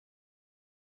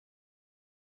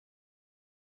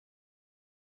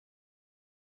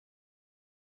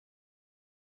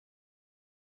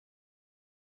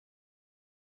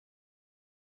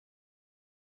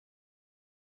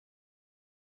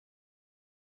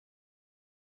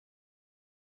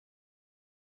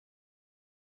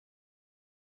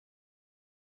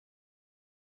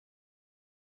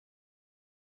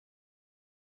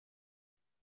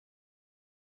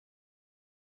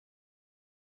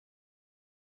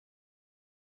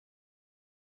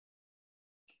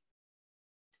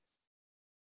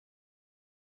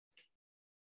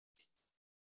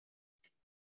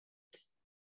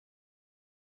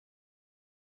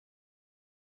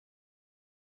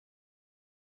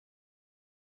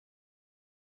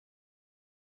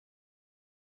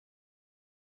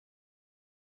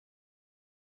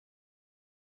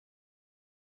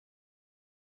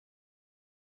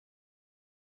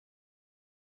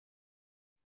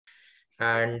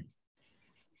And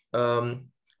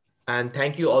um, and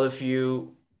thank you all of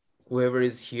you, whoever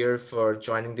is here, for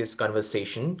joining this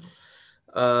conversation.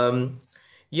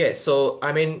 Yeah, so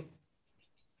I mean,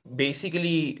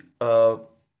 basically, the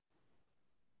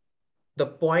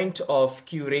point of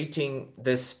curating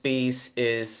this space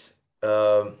is,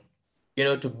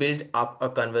 to build up a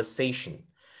conversation.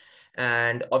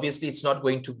 And obviously, it's not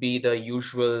going to be the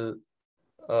usual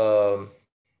um,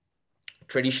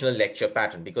 traditional lecture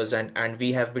pattern, because and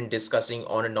we have been discussing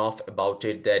on and off about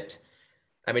it, that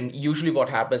I mean, usually what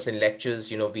happens in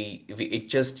lectures, we it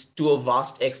just, to a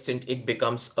vast extent, it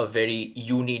becomes a very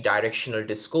unidirectional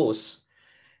discourse.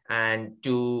 And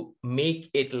to make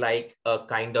it like a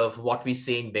kind of what we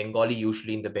say in Bengali,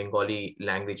 usually in the Bengali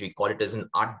language, we call it as an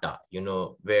adda,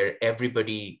 where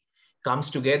everybody comes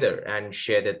together and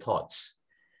share their thoughts.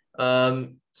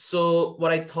 So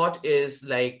what I thought is,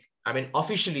 like, I mean,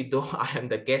 officially, though, I am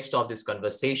the guest of this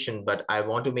conversation, but I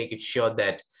want to make it sure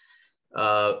that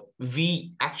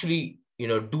we actually,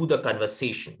 do the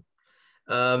conversation.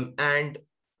 And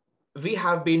we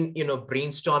have been,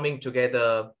 brainstorming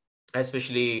together,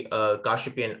 especially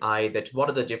Kashyapi and I, that what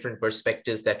are the different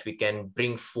perspectives that we can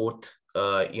bring forth,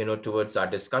 towards our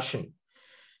discussion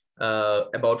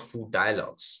about food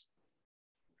dialogues.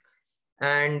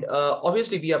 And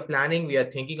obviously, we are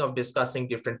thinking of discussing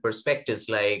different perspectives,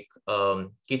 like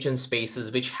kitchen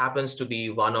spaces, which happens to be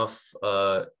one of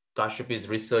Kashyapi's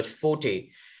research forte.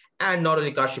 And not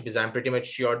only Kashyapi's, I'm pretty much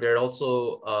sure there are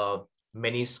also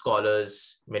many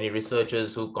scholars, many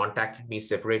researchers who contacted me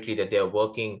separately, that they are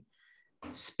working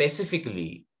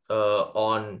specifically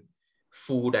on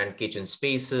food and kitchen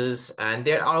spaces. And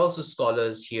there are also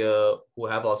scholars here who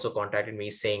have also contacted me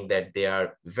saying that they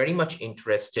are very much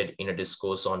interested in a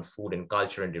discourse on food and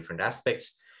culture and different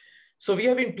aspects. So we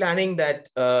have been planning that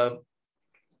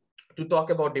to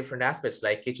talk about different aspects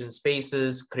like kitchen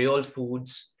spaces, Creole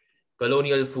foods,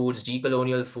 colonial foods,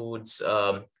 decolonial foods,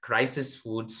 crisis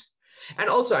foods. And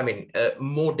also, I mean,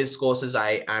 more discourses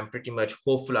I am pretty much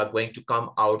hopeful are going to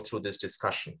come out through this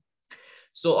discussion.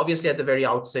 So obviously, at the very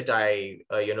outset, I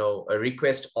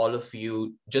request all of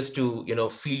you just to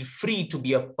feel free to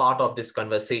be a part of this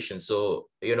conversation. So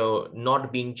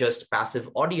not being just passive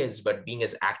audience, but being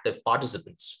as active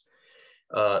participants.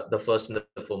 The first and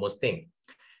the foremost thing.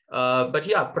 But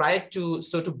yeah,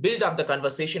 to build up the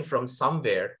conversation from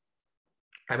somewhere,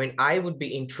 I mean, I would be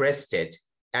interested,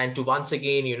 and to once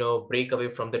again break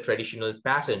away from the traditional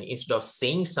pattern, instead of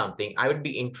saying something, I would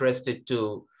be interested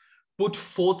to put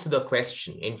forth the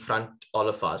question in front all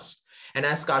of us. And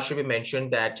as Kashyapi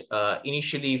mentioned, that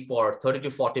initially for 30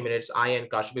 to 40 minutes, I and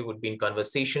Kashyapi would be in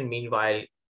conversation. Meanwhile,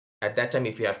 at that time,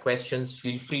 if you have questions,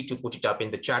 feel free to put it up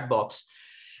in the chat box.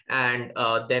 And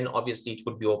then obviously it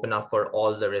would be open up for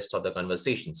all the rest of the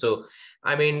conversation. So,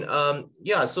 I mean,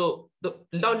 yeah, so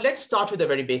now let's start with a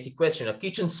very basic question, a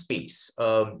kitchen space.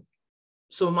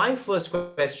 So my first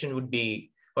question would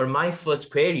be, or my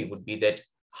first query would be that,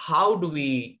 how do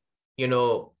we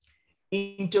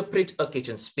interpret a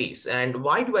kitchen space? And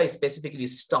why do I specifically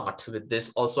start with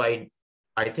this? Also,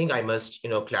 I think I must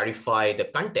clarify the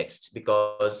context,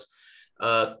 because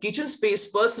kitchen space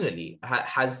personally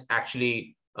has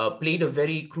actually played a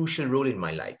very crucial role in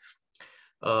my life.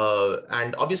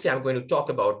 And obviously, I'm going to talk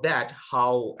about that,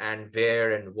 how and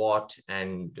where and what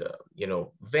and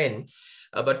when.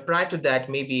 But prior to that,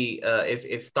 maybe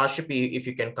if Kashyapi, if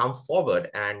you can come forward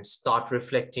and start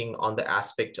reflecting on the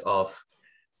aspect of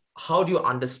how do you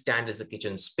understand as a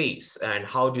kitchen space, and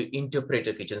how do you interpret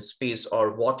a kitchen space,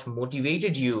 or what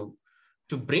motivated you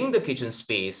to bring the kitchen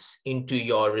space into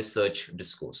your research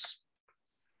discourse?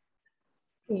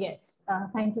 Yes,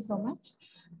 thank you so much.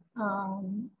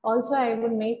 Also, I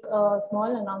will make a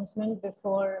small announcement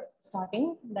before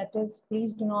starting. That is,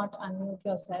 please do not unmute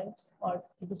yourselves, or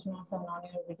please do not turn on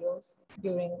your videos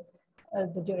during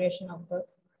the duration of the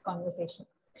conversation.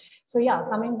 So yeah,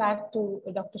 coming back to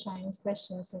Dr. Sayan's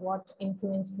question, so what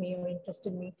influenced me or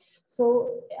interested me? So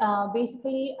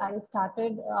basically, I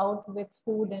started out with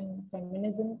food and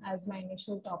feminism as my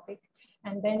initial topic.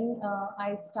 And then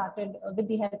I started with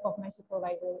the help of my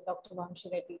supervisor, Dr.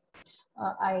 Vamshi Reddy.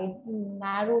 I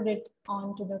narrowed it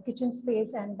onto the kitchen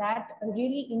space, and that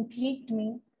really intrigued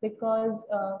me because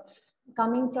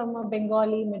coming from a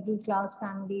Bengali middle class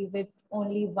family with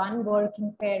only one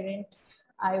working parent,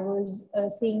 I was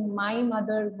seeing my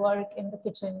mother work in the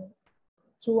kitchen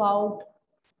throughout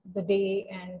the day,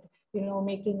 and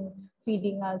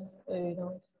feeding us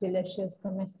delicious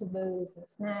comestibles and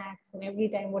snacks, and every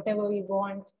time whatever we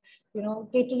want,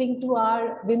 catering to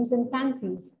our whims and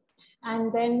fancies.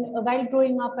 And then while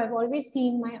growing up, I've always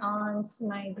seen my aunts,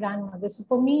 my grandmother. So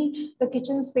for me, the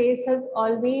kitchen space has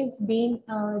always been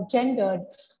gendered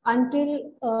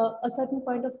until a certain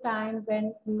point of time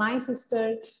when my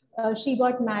sister, she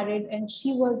got married and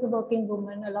she was a working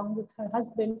woman along with her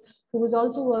husband who was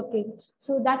also working.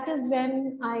 So that is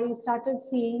when I started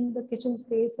seeing the kitchen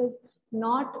space as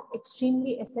not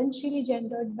extremely essentially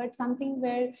gendered, but something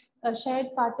where a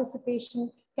shared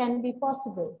participation can be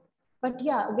possible. But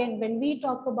yeah, again, when we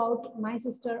talk about my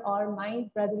sister or my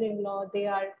brother-in-law, they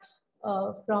are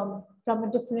from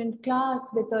a different class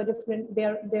with a different. They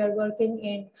are working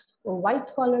in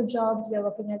white collar jobs. They're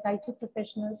working as IT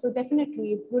professionals. So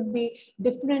definitely, it would be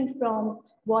different from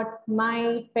what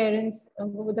my parents,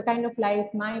 the kind of life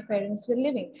my parents were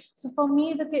living. So for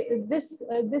me,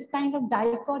 this kind of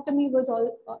dichotomy was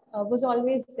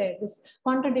always there. This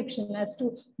contradiction as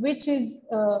to which is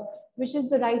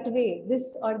the right way,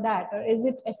 this or that, or is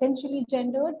it essentially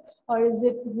gendered, or is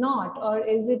it not, or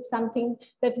is it something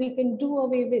that we can do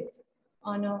away with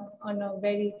on a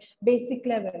very basic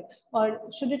level, or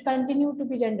should it continue to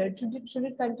be gendered? Should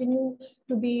it continue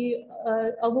to be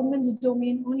a woman's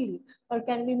domain only, or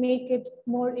can we make it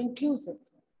more inclusive?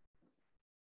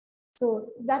 So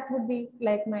that would be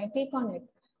like my take on it.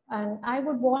 And I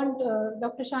would want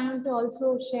Dr. Sayan to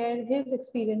also share his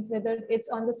experience, whether it's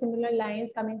on the similar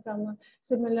lines coming from a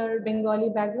similar Bengali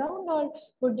background, or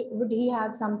would he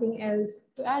have something else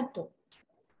to add to?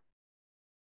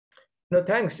 No,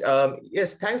 thanks.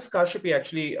 Yes, thanks, Kashyapi,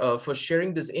 actually, for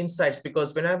sharing these insights,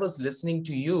 because when I was listening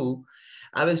to you,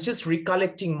 I was just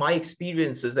recollecting my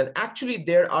experiences. And actually,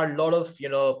 there are a lot of,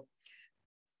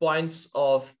 points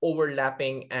of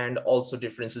overlapping and also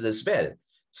differences as well.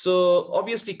 So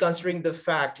obviously, considering the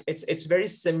fact it's very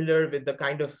similar with the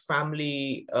kind of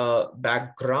family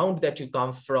background that you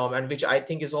come from, and which I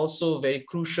think is also very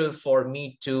crucial for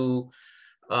me to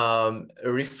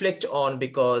reflect on,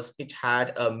 because it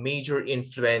had a major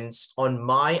influence on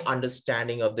my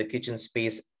understanding of the kitchen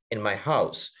space in my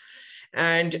house.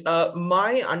 And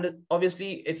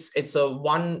obviously it's a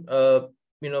one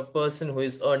person who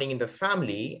is earning in the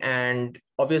family, and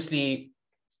obviously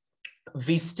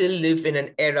we still live in an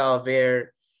era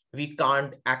where we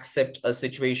can't accept a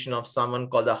situation of someone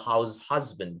called a house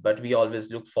husband, but we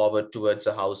always look forward towards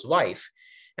a housewife.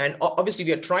 And obviously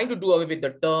we are trying to do away with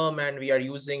the term, and we are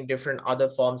using different other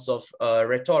forms of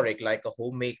rhetoric like a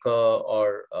homemaker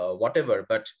or whatever,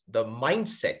 but the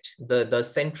mindset, the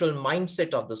central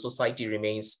mindset of the society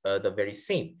remains the very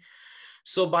same.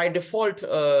 So by default,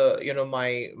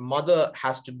 my mother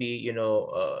has to be,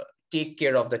 take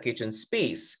care of the kitchen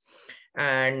space.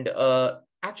 And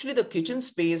actually the kitchen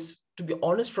space, to be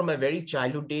honest, from my very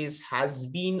childhood days, has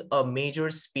been a major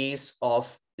space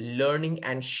of learning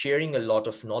and sharing a lot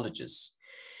of knowledges.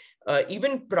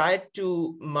 Even prior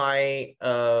to my,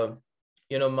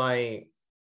 my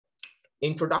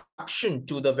introduction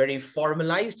to the very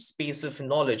formalized space of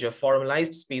knowledge, a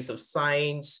formalized space of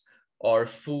science or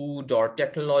food or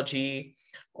technology,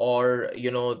 or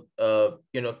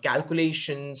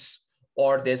calculations,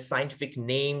 or there's scientific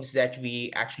names that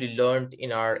we actually learned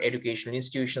in our educational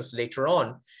institutions later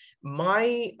on.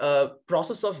 My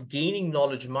process of gaining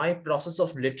knowledge, my process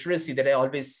of literacy, that I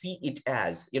always see it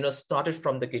as, started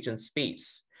from the kitchen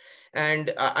space.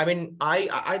 And I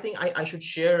think I should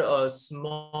share a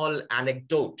small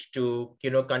anecdote to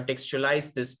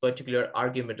contextualize this particular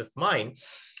argument of mine.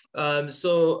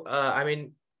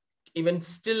 Even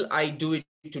still I do it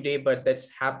today, but this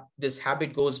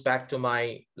habit goes back to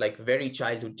my very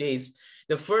childhood days.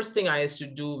 The first thing I used to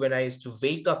do when I used to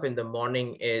wake up in the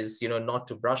morning is, not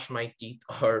to brush my teeth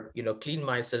or, clean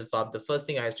myself up. The first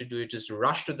thing I used to do is just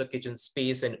rush to the kitchen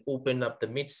space and open up the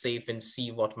mid safe and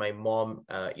see what my mom,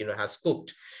 has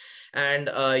cooked. And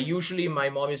usually my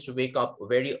mom used to wake up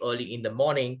very early in the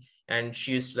morning, and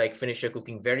she used to finish her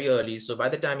cooking very early. So by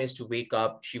the time I used to wake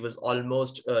up, she was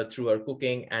almost through her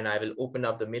cooking, and I will open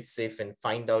up the mid safe and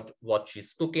find out what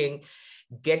she's cooking,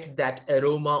 get that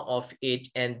aroma of it,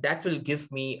 and that will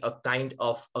give me a kind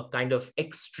of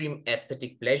extreme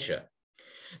aesthetic pleasure.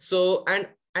 So, and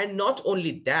not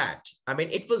only that,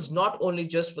 it was not only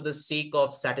just for the sake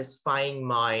of satisfying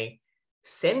my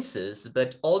senses,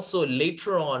 but also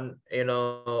later on, when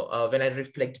I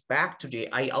reflect back today,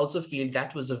 I also feel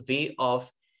that was a way of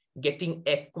getting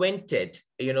acquainted,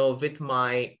 with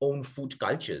my own food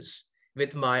cultures,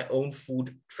 with my own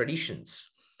food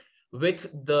traditions, with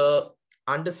the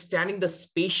understanding the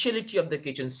spatiality of the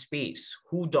kitchen space,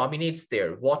 who dominates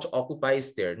there, what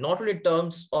occupies there, not only in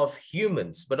terms of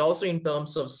humans, but also in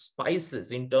terms of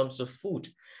spices, in terms of food,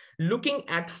 looking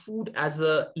at food as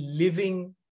a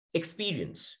living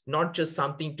experience, not just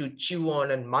something to chew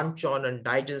on and munch on and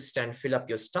digest and fill up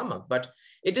your stomach, but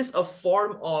it is a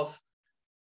form of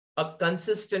a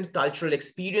consistent cultural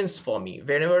experience for me.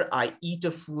 Whenever I eat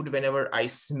a food, whenever I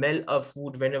smell a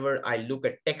food, whenever I look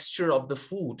at texture of the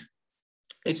food,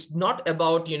 it's not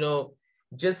about,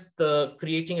 just the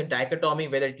creating a dichotomy,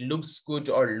 whether it looks good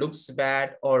or looks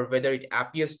bad, or whether it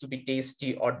appears to be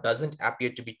tasty or doesn't appear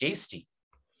to be tasty.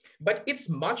 But it's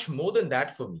much more than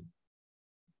that for me.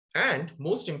 And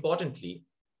most importantly,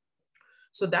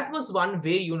 so that was one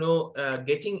way,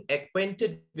 getting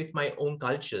acquainted with my own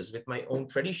cultures, with my own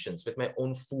traditions, with my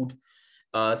own food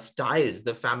styles,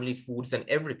 the family foods and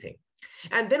everything.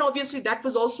 And then obviously that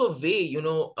was also a way,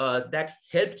 that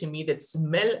helped me, that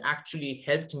smell actually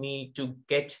helped me to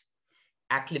get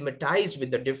acclimatized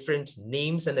with the different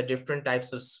names and the different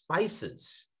types of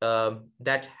spices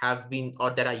that have been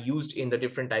or that are used in the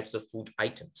different types of food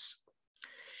items.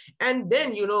 And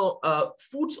then,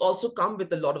 foods also come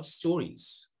with a lot of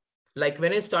stories. Like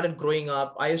when I started growing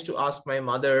up, I used to ask my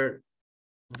mother,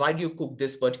 why do you cook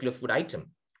this particular food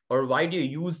item? Or why do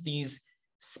you use these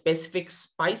specific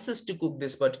spices to cook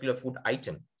this particular food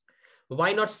item?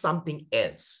 Why not something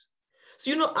else?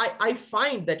 So, I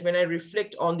find that when I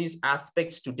reflect on these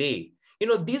aspects today,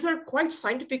 these are quite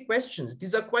scientific questions.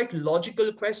 These are quite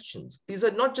logical questions. These are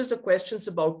not just the questions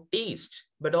about taste,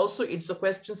 but also it's the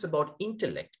questions about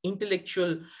intellect,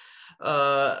 intellectual,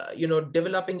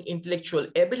 developing intellectual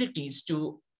abilities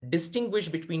to distinguish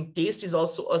between taste is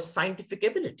also a scientific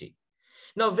ability.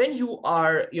 Now, when you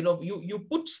are, you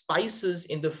put spices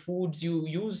in the foods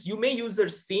you may use the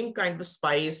same kind of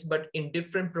spice, but in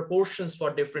different proportions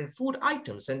for different food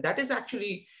items. And that is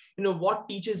actually, what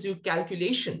teaches you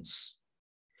calculations.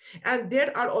 And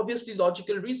there are obviously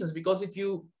logical reasons, because if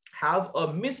you have a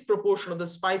misproportion of the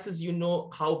spices, you know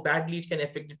how badly it can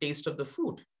affect the taste of the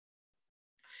food.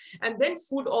 And then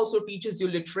food also teaches you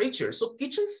literature. So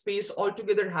kitchen space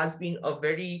altogether has been a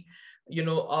very,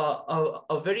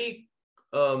 a very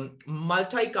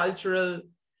multicultural,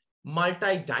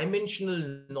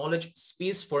 multi-dimensional knowledge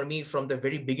space for me from the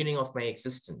very beginning of my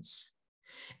existence.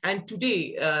 And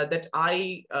today that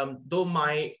though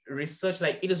my research,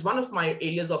 like it is one of my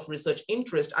areas of research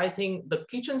interest, I think the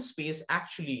kitchen space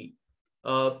actually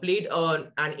played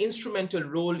an instrumental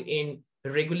role in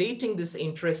regulating this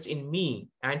interest in me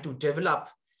and to develop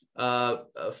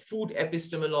food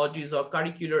epistemologies or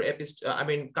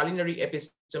culinary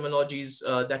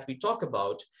epistemologies that we talk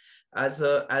about as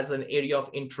an area of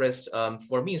interest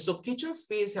for me. So kitchen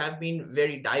space have been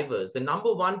very diverse. The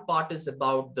number one part is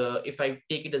about if I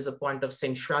take it as a point of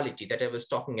sensuality that I was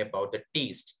talking about, the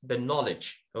taste, the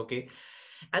knowledge, okay?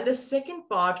 And the second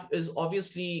part is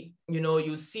obviously,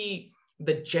 you see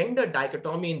the gender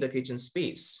dichotomy in the kitchen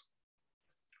space.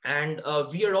 And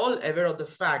we are all aware of the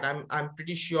fact, I'm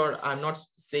pretty sure I'm not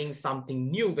saying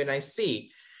something new when I say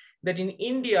that in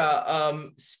India,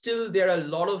 still there are a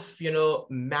lot of,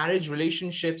 marriage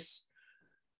relationships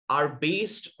are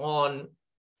based on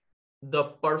the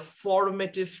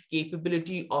performative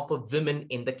capability of a woman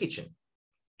in the kitchen.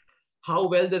 How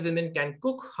well the women can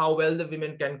cook, how well the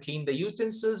women can clean the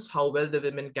utensils, how well the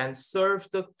women can serve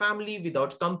the family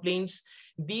without complaints.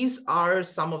 These are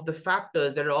some of the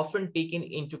factors that are often taken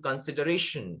into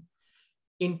consideration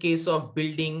in case of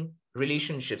building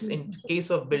relationships, in case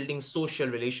of building social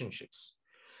relationships.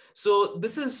 So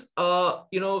this is,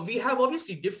 we have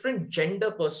obviously different gender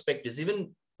perspectives.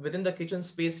 Even within the kitchen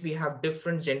space, we have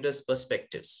different genders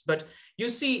perspectives. But you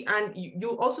see, and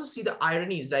you also see the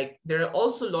ironies, like there are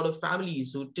also a lot of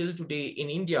families who till today in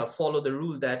India follow the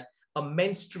rule that a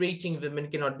menstruating woman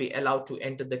cannot be allowed to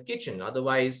enter the kitchen.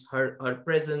 Otherwise, her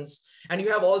presence, and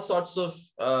you have all sorts of,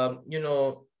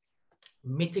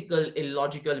 mythical,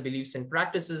 illogical beliefs and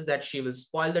practices that she will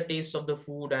spoil the taste of the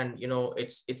food, and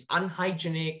it's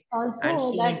unhygienic. Also, and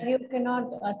so that you cannot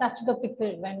touch the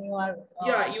pickle when you are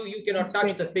you cannot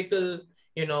touch the pickle.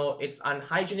 It's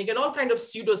unhygienic, and all kind of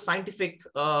pseudo-scientific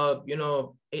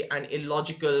and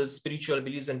illogical spiritual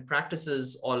beliefs and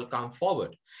practices all come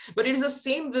forward. But it is the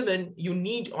same women you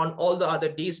need on all the other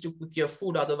days to cook your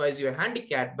food, otherwise you're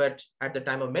handicapped. But at the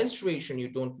time of menstruation, you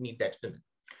don't need that women.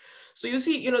 So you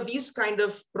see, these kind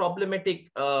of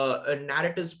problematic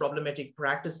narratives, problematic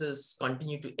practices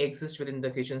continue to exist within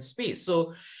the kitchen space.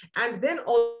 So, and then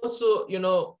also,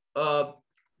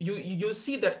 you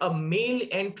see that a male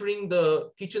entering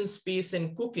the kitchen space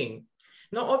and cooking.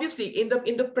 Now, obviously, in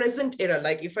the present era,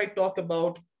 like if I talk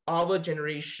about our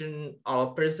generation, our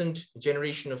present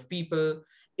generation of people,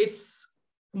 it's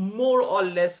more or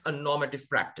less a normative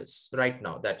practice right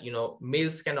now that,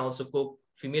 males can also cook,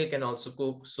 female can also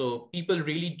cook. So people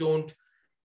really don't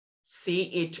say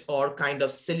it or kind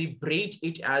of celebrate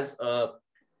it as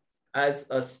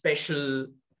a special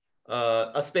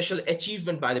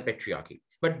achievement by the patriarchy.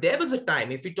 But there was a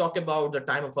time, if we talk about the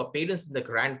time of our parents and the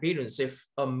grandparents, if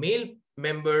a male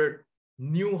member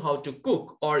knew how to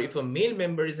cook, or if a male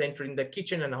member is entering the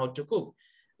kitchen and how to cook,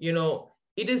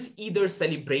 it is either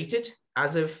celebrated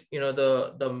as if,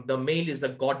 the male is a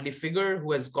godly figure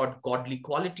who has got godly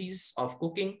qualities of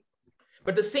cooking.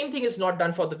 But the same thing is not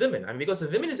done for the women. I mean, because the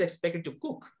women is expected to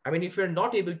cook. I mean, if you're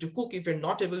not able to cook, if you're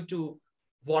not able to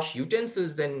wash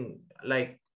utensils, then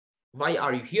like, why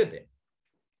are you here then?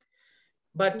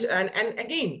 But and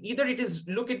again, either it is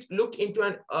looked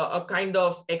into a kind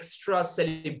of extra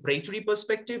celebratory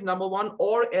perspective, number one,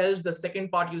 or else the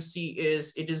second part you see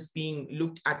is it is being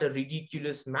looked at a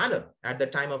ridiculous manner at the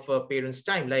time of a parent's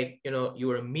time. Like,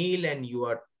 you are a male and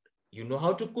you know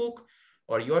how to cook,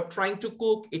 or you're trying to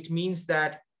cook. It means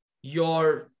that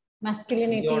your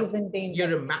masculinity is in danger.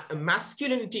 Your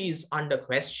masculinity is under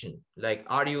question. Like,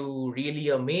 are you really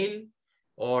a male,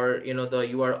 or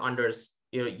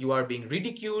you are being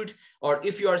ridiculed? Or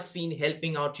if you are seen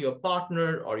helping out your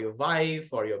partner or your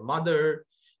wife or your mother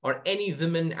or any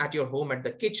women at your home at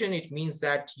the kitchen, it means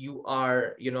that you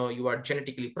are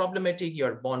genetically problematic, you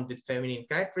are born with feminine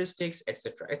characteristics,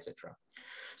 etc., etc.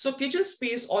 So kitchen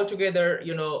space altogether,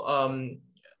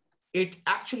 it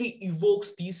actually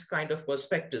evokes these kind of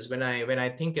perspectives when I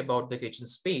think about the kitchen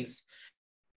space.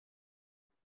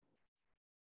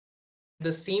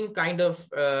 The same kind of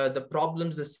the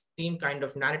problems, the same kind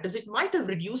of narratives, it might have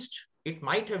reduced, it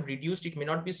may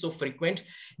not be so frequent.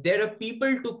 There are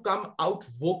people to come out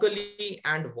vocally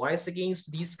and voice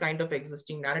against these kind of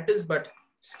existing narratives, but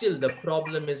still the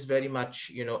problem is very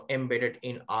much embedded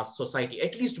in our society,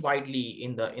 at least widely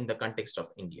in the context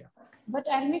of India. But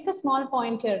I'll make a small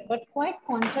point here, but quite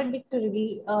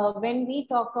contradictorily, when we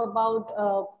talk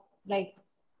about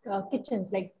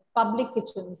kitchens, like public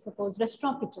kitchens, suppose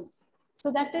restaurant kitchens, so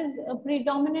that is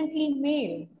predominantly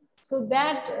male. So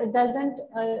that doesn't,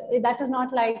 that is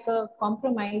not like a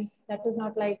compromise, that is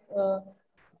not like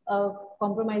a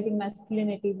compromising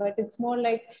masculinity, but it's more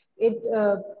like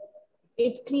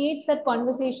it creates that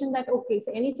conversation that, okay,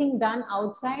 so anything done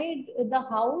outside the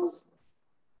house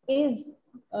is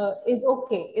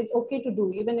okay. It's okay to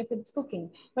do, even if it's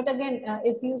cooking. But again,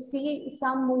 if you see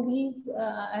some movies,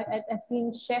 I've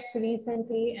seen Chef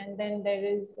recently, and then there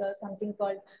is something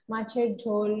called Macher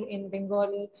Jhol in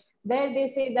Bengali. There they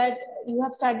say that you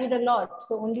have studied a lot,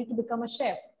 so only to become a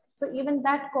chef. So even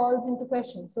that calls into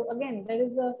question. So again, there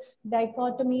is a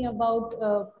dichotomy about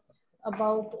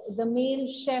the male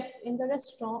chef in the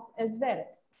restaurant as well.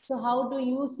 So how do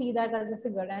you see that as a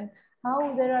figure, and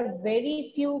how there are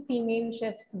very few female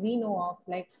chefs we know of?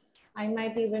 Like, I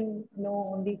might even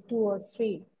know only 2 or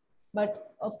 3.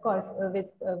 But of course, with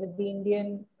the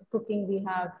Indian cooking, we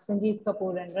have Sanjeev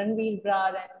Kapoor and Ranveer Brar,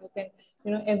 and you can,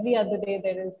 every other day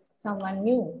there is someone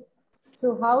new.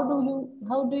 So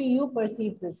how do you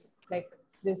perceive this, like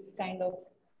this kind of?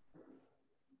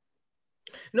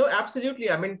 No, absolutely.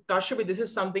 I mean, Kashyapi, this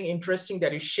is something interesting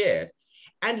that you shared.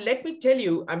 And let me tell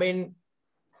you, I mean,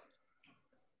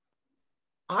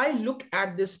 I look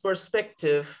at this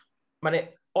perspective,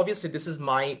 obviously this is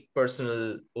my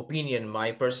personal opinion,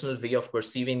 my personal way of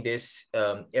perceiving this.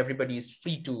 Everybody is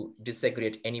free to disagree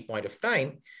at any point of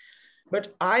time,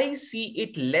 but I see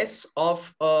it less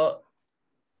of a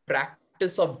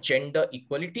practice of gender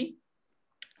equality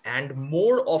and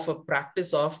more of a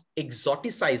practice of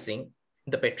exoticizing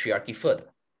the patriarchy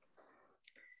further.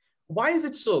 Why is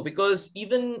it so? Because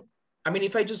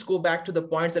if I just go back to the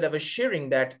points that I was sharing,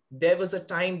 that there was a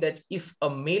time that if a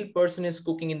male person is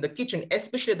cooking in the kitchen,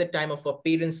 especially at the time of our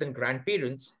parents and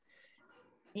grandparents,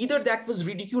 either that was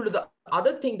ridiculed, or the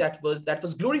other thing that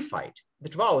was glorified,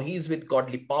 that, wow, he's with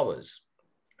godly powers.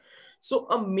 So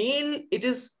a male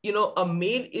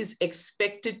is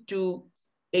expected to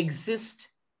exist,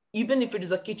 even if it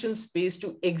is a kitchen space,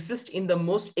 to exist in the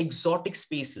most exotic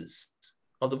spaces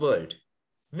of the world,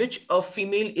 which a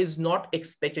female is not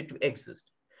expected to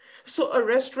exist. So a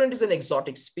restaurant is an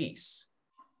exotic space.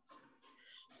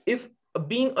 If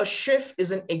being a chef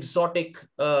is an exotic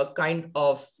kind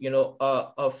of,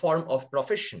 a form of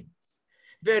profession,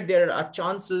 where there are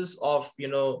chances of,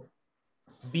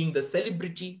 being the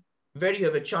celebrity, where you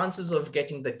have a chances of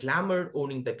getting the glamour,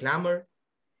 owning the glamour,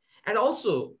 and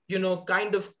also,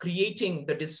 kind of creating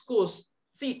the discourse.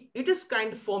 See, it is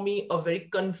kind of, for me, a very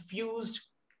confused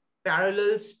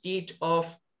parallel state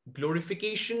of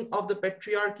glorification of the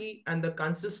patriarchy and the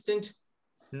consistent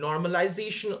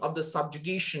normalization of the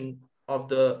subjugation of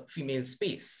the female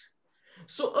space.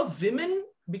 So a woman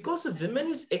because a woman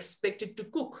is expected to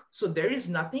cook. So there is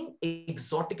nothing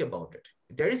exotic about it.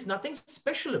 There is nothing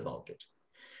special about it.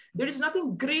 There is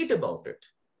nothing great about it.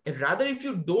 And rather, if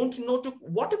you don't know to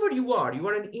whatever you are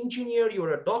an engineer,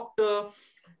 you're a doctor,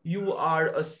 you are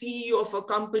a CEO of a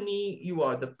company, you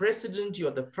are the president, you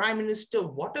are the prime minister,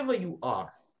 whatever you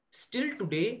are, still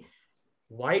today,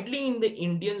 widely in the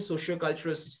Indian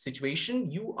socio-cultural situation,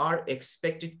 you are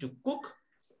expected to cook,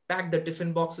 pack the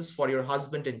tiffin boxes for your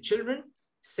husband and children,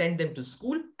 send them to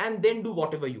school, and then do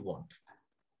whatever you want.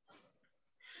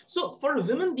 So for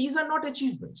women, these are not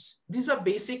achievements. These are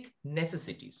basic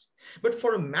necessities. But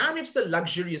for a man, it's the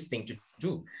luxurious thing to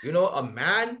do. You know, a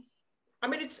man, I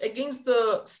mean, it's against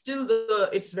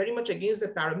it's very much against the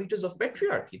parameters of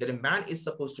patriarchy that a man is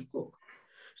supposed to cook.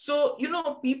 So, you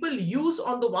know, people use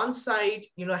on the one side,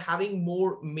 you know, having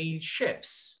more male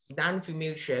chefs than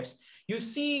female chefs. You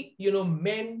see, you know,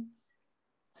 men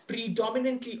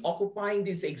predominantly occupying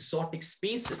these exotic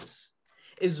spaces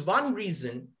is one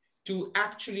reason to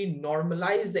actually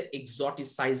normalize the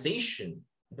exoticization,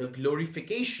 the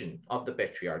glorification of the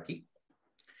patriarchy.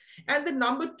 And the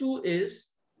number two is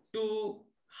to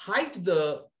hide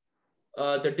the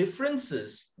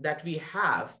differences that we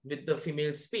have with the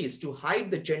female space, to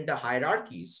hide the gender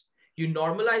hierarchies. You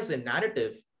normalize the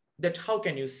narrative that how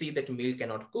can you say that male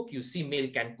cannot cook? You see male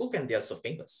can cook and they are so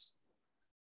famous.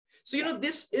 So, you know,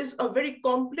 this is a very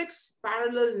complex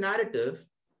parallel narrative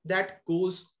that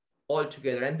goes all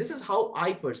together. And this is how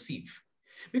I perceive,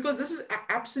 because this is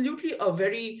absolutely a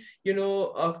very, you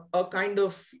know, a kind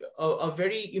of a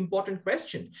very important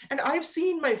question. And I've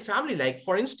seen my family, like,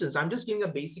 for instance, I'm just giving a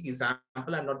basic example.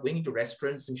 I'm not going into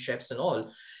restaurants and chefs and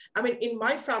all. I mean, in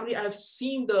my family, I've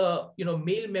seen the, you know,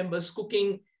 male members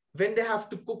cooking when they have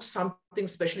to cook something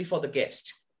specially for the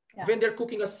guest, when they're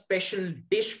cooking a special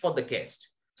dish for the guest.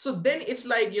 So then it's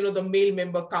like, you know, the male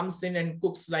member comes in and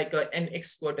cooks like an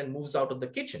expert and moves out of the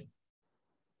kitchen.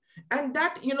 And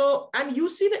that, you know, and you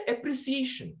see the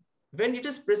appreciation when it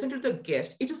is presented to the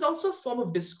guest. It is also a form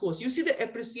of discourse. You see the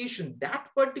appreciation. That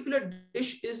particular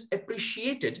dish is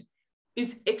appreciated,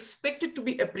 is expected to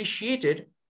be appreciated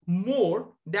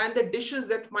more than the dishes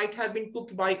that might have been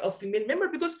cooked by a female member,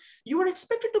 because you are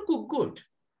expected to cook good.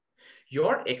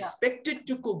 You're expected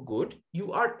to cook good.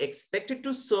 You are expected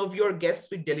to serve your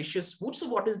guests with delicious food. So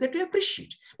what is there to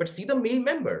appreciate? But see the male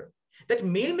member. That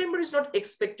male member is not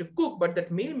expected to cook, but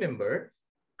that male member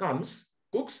comes,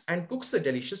 cooks, and cooks a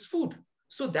delicious food.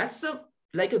 So that's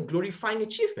like a glorifying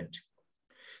achievement.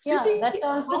 So yeah, you see, that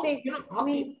also how, takes, you know, I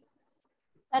mean,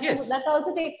 that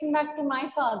also takes me back to my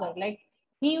father. Like,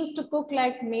 he used to cook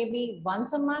like maybe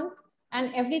once a month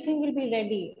and everything will be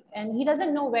ready. And he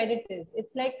doesn't know where it is.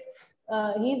 It's like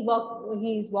he's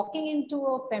walking into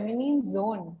a feminine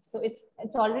zone. So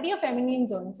it's already a feminine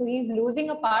zone. So he's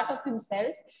losing a part of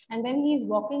himself, and then he's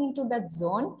walking into that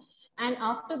zone. And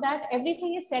after that,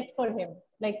 everything is set for him.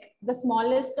 Like, the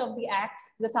smallest of the acts,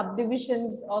 the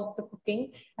subdivisions of the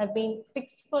cooking have been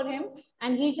fixed for him.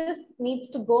 And he just needs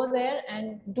to go there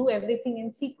and do everything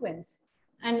in sequence.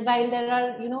 And while there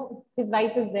are, you know, his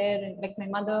wife is there, and like my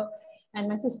mother and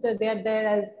my sister, they are there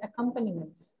as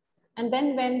accompaniments. And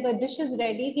then when the dish is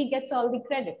ready, he gets all the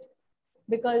credit,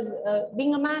 because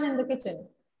being a man in the kitchen,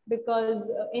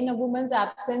 because in a woman's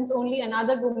absence, only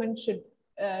another woman should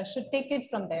take it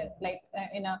from there. Like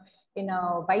in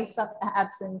a wife's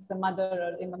absence, the mother,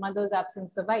 or in the mother's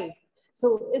absence, the wife.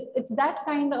 So it's that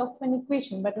kind of an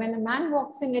equation. But when a man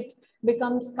walks in, it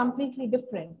becomes completely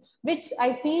different, which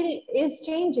I feel is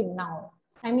changing now.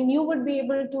 I mean, you would be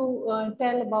able to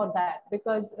tell about that,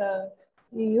 because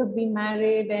you've been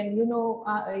married, and you know,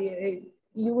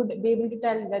 you would be able to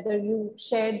tell whether you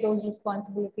shared those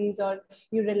responsibilities or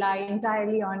you rely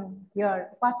entirely on your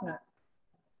partner.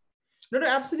 No,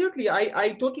 absolutely.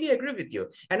 I totally agree with you.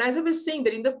 And as I was saying,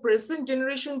 that in the present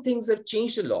generation, things have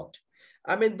changed a lot.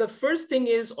 I mean, the first thing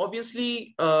is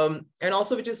obviously, and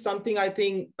also which is something I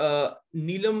think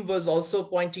Neelam was also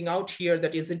pointing out here,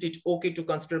 that isn't it okay to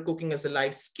consider cooking as a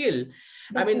life skill?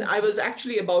 Definitely. I mean, I was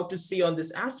actually about to say on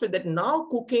this aspect that now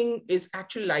cooking is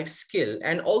actually life skill.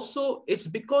 And also it's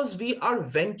because we are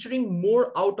venturing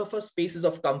more out of our spaces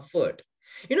of comfort.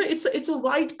 You know, it's a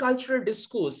wide cultural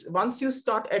discourse. Once you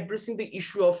start addressing the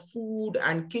issue of food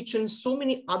and kitchen, so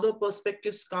many other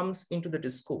perspectives comes into the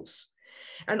discourse.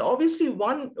 And obviously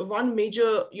one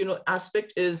major, you know,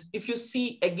 aspect is, if you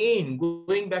see again,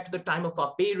 going back to the time of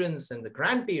our parents and the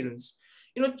grandparents,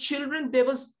 you know, children, there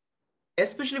was,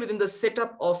 especially within the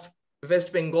setup of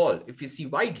West Bengal, if you see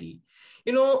widely,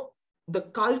 you know, the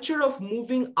culture of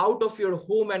moving out of your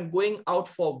home and going out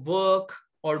for work,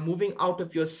 or moving out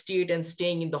of your state and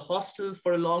staying in the hostel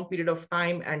for a long period of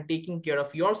time and taking care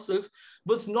of yourself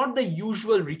was not the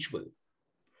usual ritual.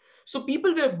 So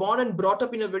people were born and brought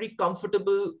up in a very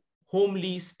comfortable,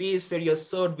 homely space where you're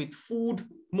served with food,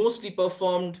 mostly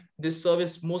performed, this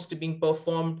service mostly being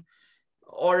performed,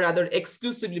 or rather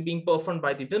exclusively being performed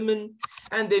by the women.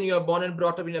 And then you are born and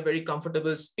brought up in a very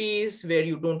comfortable space where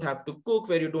you don't have to cook,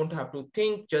 where you don't have to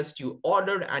think, just you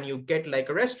order and you get like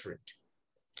a restaurant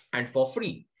and for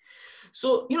free.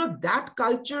 So, that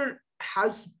culture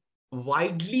has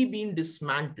widely been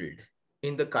dismantled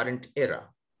in the current era.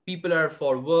 People are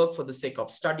for work, for the sake of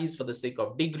studies, for the sake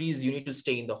of degrees, you need to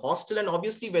stay in the hostel. And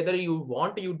obviously, whether you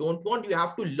want or you don't want, you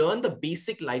have to learn the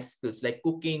basic life skills like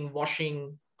cooking,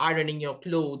 washing, ironing your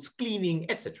clothes, cleaning,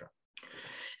 etc.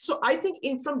 So I think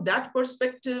from that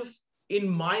perspective, in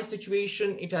my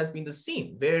situation, it has been the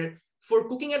same, where for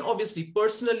cooking, and obviously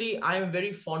personally, I am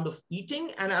very fond of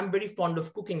eating and I'm very fond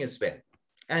of cooking as well.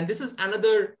 And this is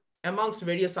another amongst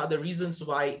various other reasons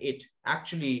why it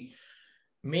actually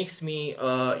makes me,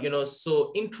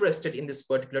 so interested in this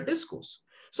particular discourse.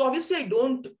 So obviously I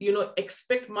don't,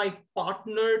 expect my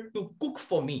partner to cook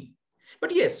for me.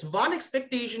 But yes, one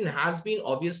expectation has been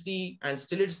obviously, and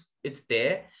still it's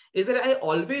there, is that I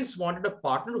always wanted a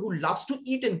partner who loves to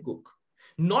eat and cook,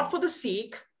 not for the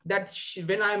sake that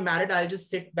when I'm married, I'll just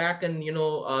sit back and,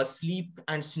 sleep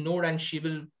and snore and she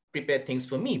will prepare things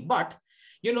for me. But,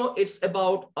 it's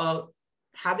about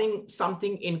having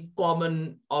something in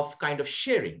common of kind of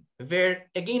sharing, where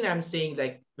again, I'm saying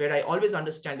like, where I always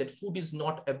understand that food is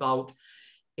not about,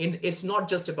 it's not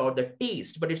just about the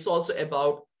taste, but it's also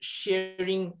about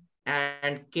sharing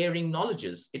and caring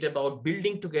knowledges. It's about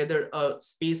building together a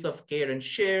space of care and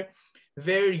share,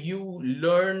 where you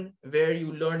learn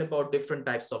about different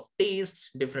types of tastes,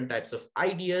 different types of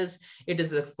ideas. It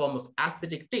is a form of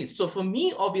aesthetic taste. So for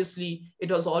me, obviously, it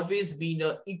has always been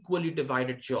an equally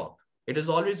divided job. It has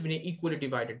always been an equally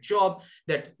divided job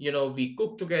that, we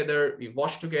cook together, we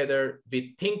wash together,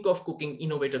 we think of cooking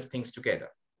innovative things together.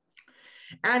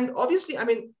 And obviously, I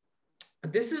mean,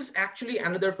 this is actually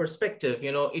another perspective,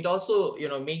 it also,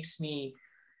 makes me,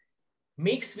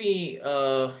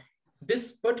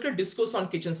 this particular discourse on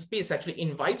kitchen space actually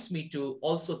invites me to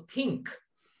also think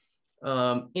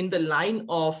in the line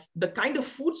of the kind of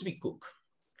foods we cook.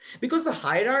 Because the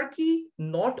hierarchy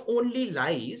not only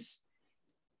lies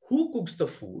who cooks the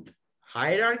food,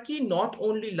 hierarchy is not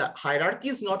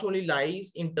only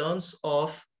lies in terms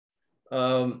of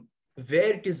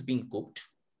where it is being cooked,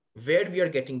 where we are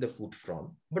getting the food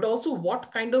from, but also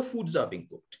what kind of foods are being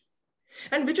cooked.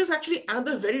 And which is actually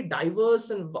another very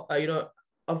diverse and,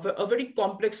 a very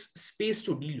complex space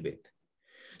to deal with.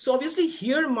 So obviously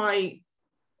here my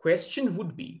question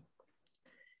would be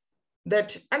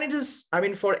that, and it is, I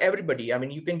mean, for everybody, I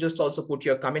mean, you can just also put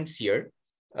your comments here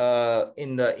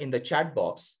in the chat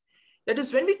box. That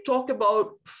is, when we talk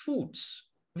about foods,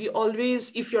 we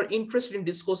always, if you're interested in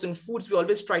discussing foods, we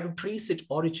always try to trace its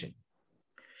origin.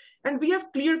 And we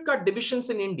have clear-cut divisions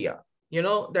in India,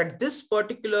 that this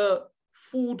particular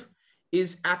food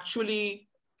is actually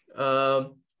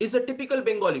is a typical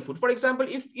Bengali food. For example,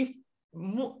 if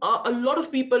a lot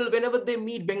of people, whenever they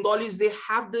meet Bengalis, they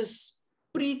have this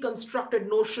pre-constructed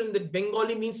notion that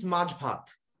Bengali means Maj Bhat.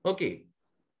 Okay.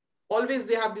 Always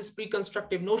they have this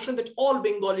pre-constructive notion that all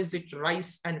Bengalis eat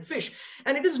rice and fish.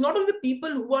 And it is not only the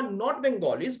people who are not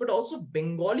Bengalis, but also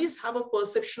Bengalis have a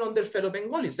perception on their fellow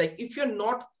Bengalis. Like if you're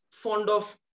not fond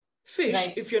of fish,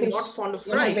 right, if you're not fond of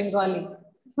rice, Bengali.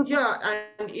 Yeah,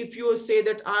 and if you say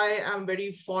that I am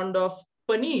very fond of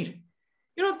paneer,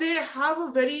 they have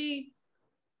a very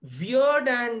weird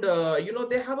and,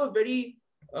 they have a very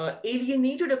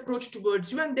alienated approach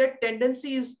towards you, and their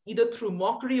tendency is either through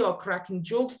mockery or cracking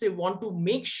jokes, they want to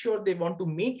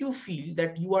make you feel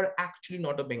that you are actually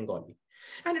not a Bengali.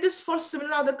 And it is for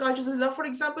similar other cultures as well. For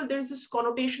example, there is this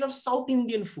connotation of South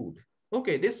Indian food.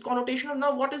 Okay, this connotation of,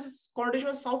 now what is this connotation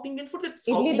of South Indian food? That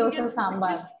South Idli, Indian dosa,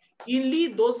 sambar.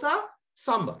 Idli, dosa,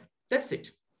 sambar. That's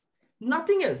it.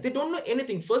 Nothing else. They don't know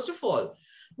anything, first of all.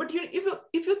 But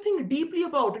if you think deeply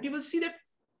about it, you will see that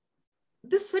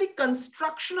this very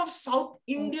construction of South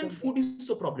Indian food is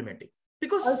so problematic.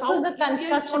 Because also South the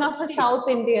construction of a South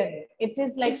Indian, it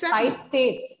is like exactly. 5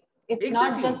 states. It's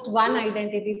exactly. Not just one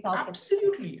identity. South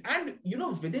Absolutely. Indian.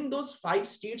 And within those 5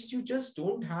 states, you just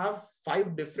don't have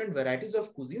 5 different varieties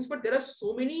of cuisines, but there are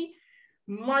so many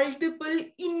multiple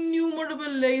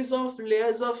innumerable layers of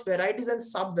varieties and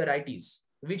sub varieties,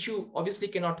 which you obviously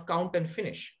cannot count and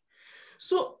finish.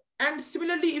 So, and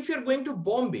similarly, if you're going to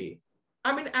Bombay,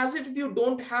 I mean, as if you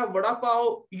don't have vada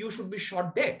pav, you should be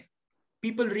shot dead.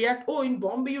 people react, oh, in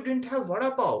Bombay, you didn't have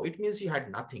vada pav. It means you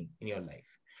had nothing in your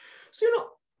life. So,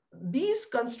 these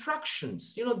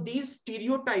constructions, these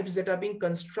stereotypes that are being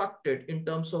constructed in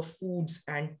terms of foods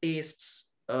and tastes,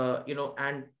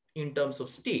 and in terms of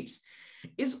states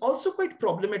is also quite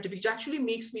problematic, which actually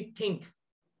makes me think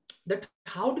that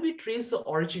how do we trace the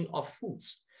origin of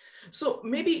foods? So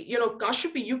maybe,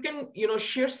 Kashyapi, you can,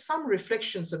 share some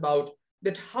reflections about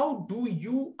that. How do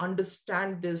you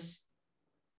understand this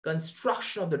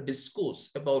construction of the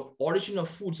discourse about origin of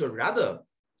foods, or rather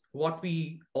what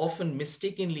we often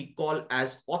mistakenly call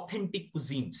as authentic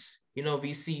cuisines?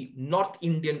 We see North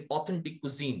Indian authentic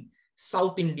cuisine,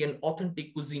 South Indian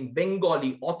authentic cuisine,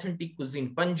 Bengali authentic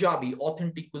cuisine, Punjabi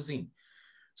authentic cuisine.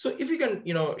 So if you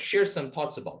can, share some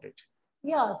thoughts about it.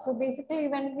 Yeah, so basically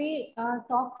when we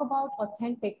talk about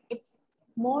authentic, it's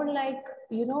more like,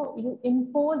 you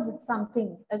impose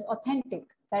something as authentic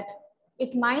that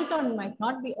it might or might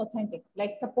not be authentic.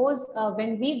 Like suppose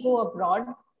when we go abroad,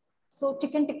 so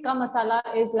chicken tikka masala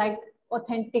is like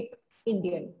authentic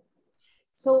Indian.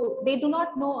 So they do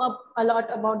not know a lot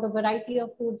about the variety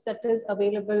of foods that is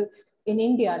available in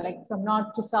India, like from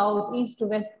north to south, east to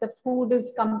west, the food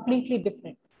is completely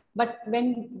different. But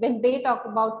when they talk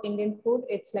about Indian food,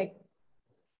 it's like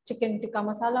chicken tikka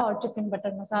masala or chicken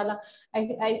butter masala.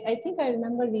 I think I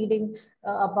remember reading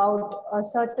about a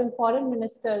certain foreign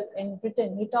minister in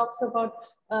Britain. He talks about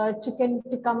chicken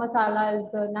tikka masala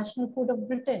as the national food of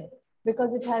Britain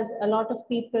because it has a lot of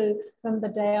people from the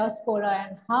diaspora,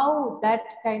 and how that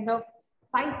kind of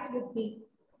fights with the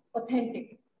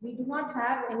authentic. We do not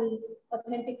have any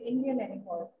authentic Indian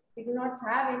anymore. We do not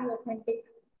have any authentic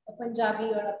Punjabi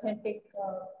or authentic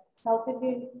South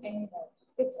Indian anymore.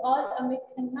 It's all a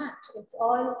mix and match. It's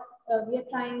all, we are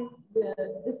trying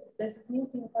this new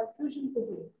thing called fusion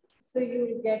cuisine. So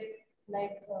you get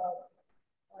like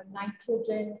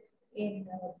nitrogen in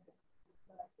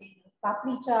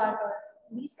papri chaat, or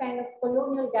these kind of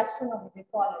colonial gastronomy, they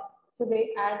call it. So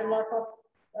they add a lot of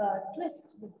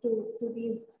twist to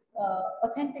these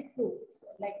authentic foods.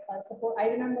 Like suppose I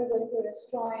remember going to a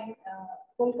restaurant in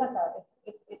Kolkata.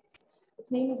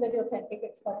 Its name is very authentic.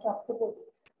 It's called Chapchapoli.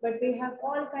 But they have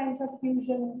all kinds of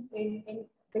fusions in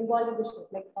Bengali dishes,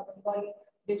 like a Bengali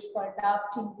dish called dab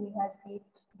chingri has been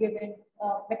given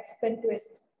Mexican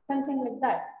twist, something like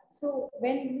that. So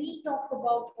when we talk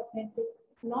about authentic,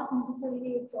 not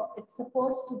necessarily it's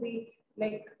supposed to be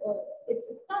like it's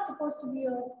not supposed to be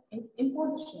an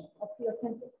imposition of the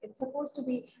authentic. It's supposed to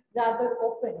be rather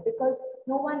open, because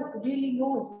no one really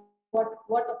knows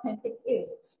what authentic is.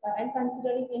 And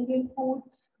considering Indian food,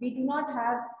 we do not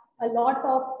have a lot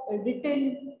of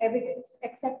written evidence,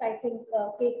 except I think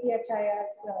K.K.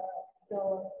 Achaya's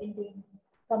the Indian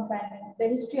companion, the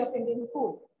history of Indian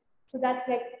food. So that's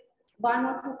like one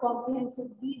or two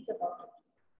comprehensive reads about it.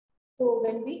 So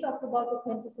when we talk about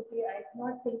authenticity, I do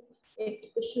not think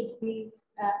it should be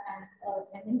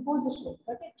an imposition,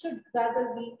 but it should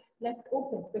rather be left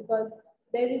open, because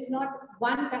there is not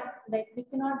one, like we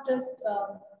cannot just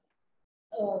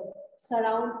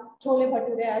surround chole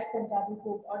bhature as Punjabi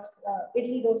food, or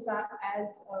idli dosa as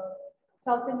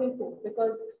South Indian food,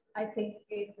 because I think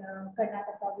in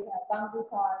Karnataka we have bangi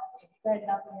bhat, in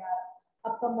Kerala we have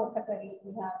appam motakari,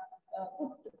 we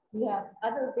have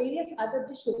other various other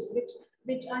dishes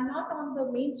which are not on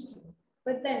the mainstream.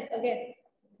 But then again,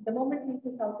 the moment we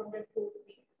say South Indian food,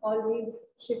 we always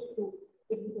shift to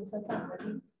idli dosa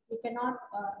sambar. We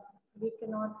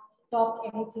cannot talk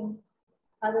anything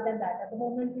other than that. At the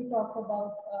moment we talk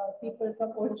about people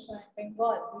from Odisha and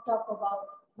Bengal, we talk about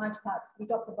Mach Bhat, we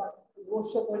talk about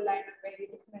Roshogolla in a very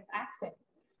different accent.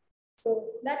 So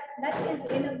that is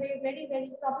in a way very,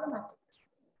 very problematic.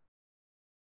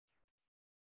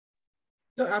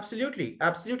 No, absolutely.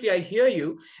 Absolutely. I hear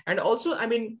you. And also, I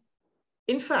mean,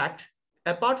 in fact,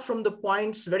 apart from the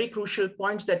points, very crucial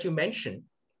points that you mentioned,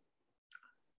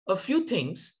 a few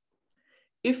things,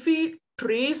 if we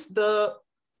trace the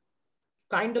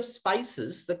kind of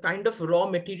spices, the kind of raw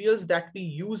materials that we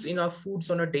use in our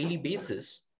foods on a daily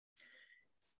basis,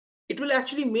 it will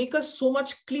actually make us so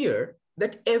much clear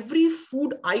that every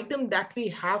food item that we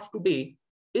have today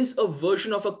is a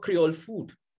version of a Creole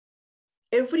food.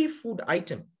 Every food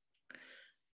item.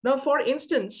 Now, for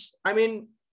instance, I mean,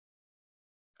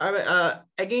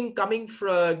 again, coming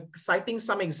from citing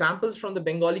some examples from the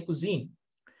Bengali cuisine,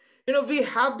 we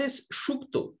have this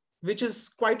shukto, which is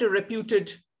quite a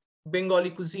reputed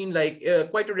Bengali cuisine, like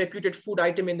quite a reputed food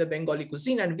item in the Bengali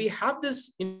cuisine. And we have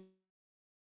this,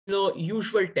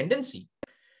 usual tendency,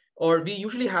 or we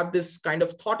usually have this kind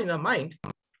of thought in our mind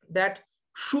that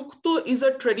shukto is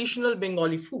a traditional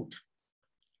Bengali food.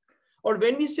 Or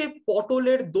when we say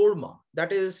potoler dorma,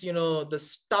 that is, the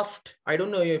stuffed, I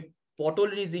don't know,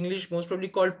 potol is English, most probably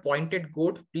called pointed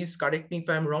goat. Please correct me if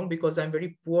I'm wrong, because I'm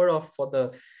very poor for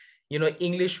the,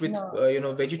 English with,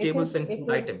 No, vegetables and food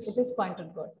it items. is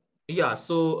pointed goat. Yeah,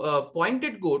 so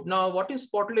pointed goat. Now, what is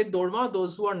potole dorma?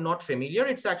 Those who are not familiar,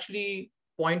 it's actually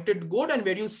pointed goat, and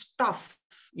where you stuff,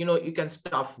 you can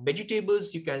stuff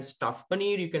vegetables, you can stuff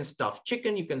paneer, you can stuff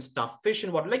chicken, you can stuff fish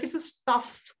and what, like it's a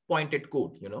stuffed pointed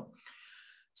goat.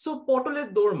 So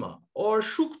potole dorma or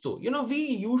shukto,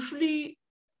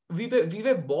 we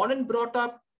were born and brought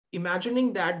up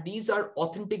imagining that these are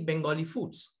authentic Bengali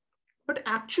foods. But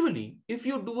actually, if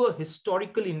you do a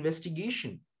historical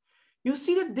investigation, you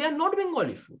see that they are not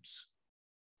Bengali foods.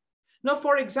 Now,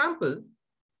 for example,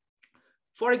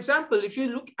 if you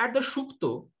look at the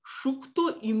shukto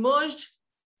emerged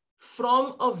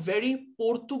from a very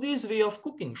Portuguese way of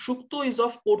cooking. Shukto is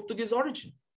of Portuguese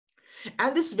origin.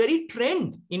 And this very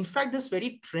trend, in fact, this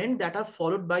very trend that are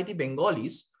followed by the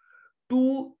Bengalis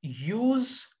to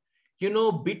use,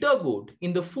 bitter gourd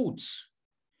in the foods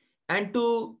and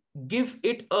to give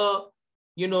it a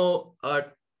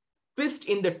twist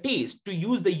in the taste, to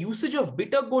use the usage of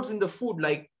bitter gourds in the food.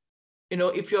 Like,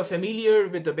 if you're familiar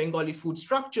with the Bengali food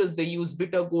structures, they use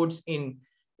bitter gourds in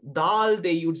dal,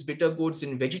 they use bitter gourds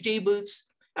in vegetables,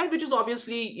 and which is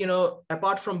obviously,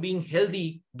 apart from being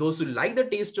healthy, those who like the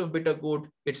taste of bitter gourd,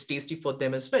 it's tasty for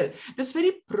them as well. This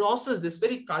very process, this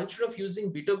very culture of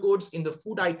using bitter gourds in the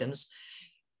food items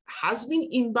has been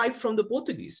imbibed from the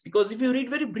Portuguese. Because if you read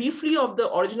very briefly of the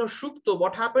origin of shukto,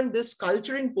 what happened, this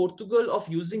culture in Portugal of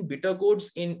using bitter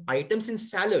gourds in items in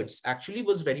salads actually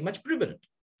was very much prevalent.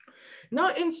 Now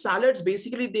in salads,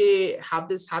 basically they have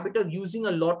this habit of using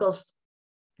a lot of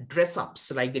dress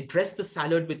ups, like they dress the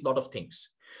salad with a lot of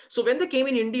things. So when they came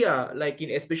in India, like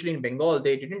especially in Bengal,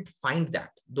 they didn't find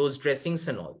those dressings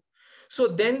and all. So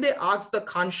then they asked the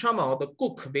khanshama or the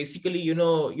cook, basically,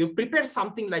 you prepare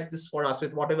something like this for us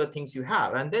with whatever things you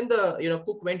have. And then the,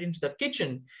 cook went into the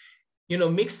kitchen,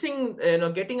 mixing,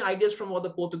 getting ideas from what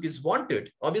the Portuguese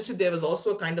wanted. Obviously, there was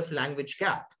also a kind of language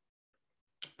gap.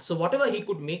 So whatever he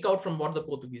could make out from what the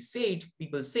Portuguese said,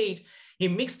 people said, he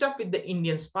mixed up with the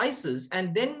Indian spices,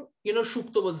 and then,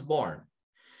 shukto was born.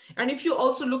 And if you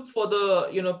also look for the,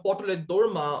 potole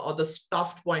dorma or the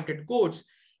stuffed pointed goats,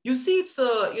 you see it's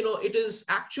it is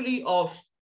actually of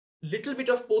little bit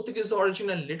of Portuguese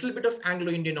origin and little bit of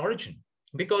Anglo-Indian origin.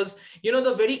 Because,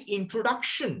 the very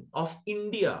introduction of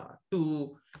India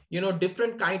to,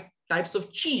 different types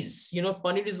of cheese,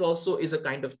 paneer is a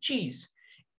kind of cheese,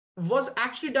 was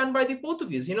actually done by the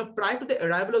Portuguese. Prior to the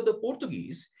arrival of the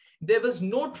Portuguese, there was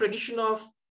no tradition of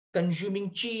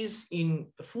consuming cheese in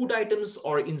food items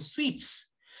or in sweets,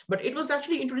 but it was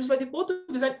actually introduced by the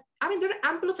Portuguese. And I mean, there are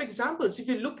ample of examples. If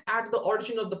you look at the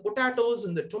origin of the potatoes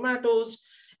and the tomatoes,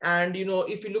 and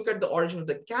if you look at the origin of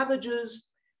the cabbages,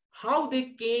 how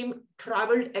they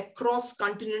traveled across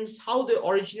continents, how they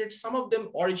originated. Some of them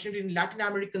originated in Latin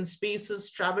American spaces,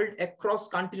 traveled across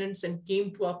continents and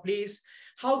came to our place,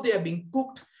 how they are being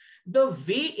cooked, the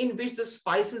way in which the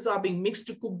spices are being mixed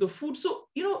to cook the food. So,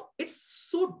 it's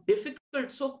so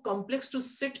difficult, so complex to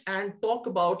sit and talk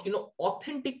about,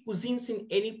 authentic cuisines in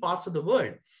any parts of the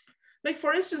world. Like,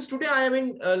 for instance, today I am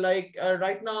in,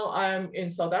 right now I am in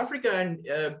South Africa, and,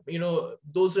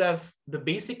 those who have the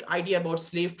basic idea about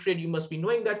slave trade, you must be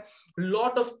knowing that a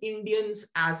lot of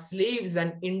Indians as slaves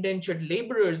and indentured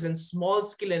laborers and small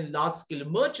scale and large scale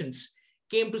merchants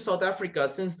came to South Africa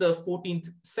since the 14th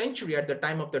century at the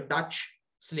time of the Dutch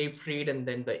slave trade, and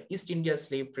then the East India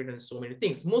slave trade, and so many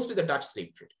things, mostly the Dutch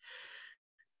slave trade.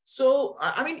 So,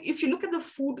 I mean, if you look at the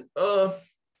food,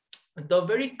 the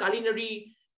very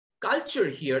culinary culture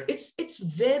here, it's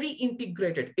very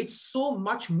integrated. It's so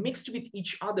much mixed with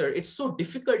each other. It's so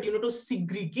difficult, to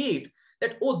segregate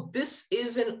that, oh, this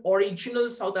is an original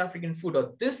South African food,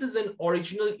 or this is an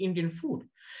original Indian food.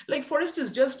 Like, for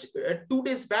instance, just 2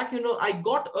 days back, I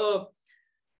got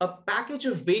a package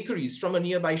of bakeries from a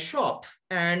nearby shop.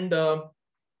 And,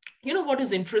 what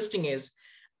is interesting is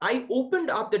I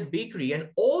opened up that bakery, and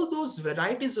all those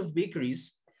varieties of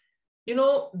bakeries,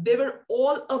 they were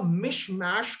all a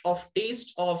mishmash of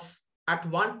taste of, at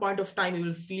one point of time, you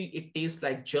will feel it tastes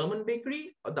like German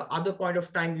bakery. At the other point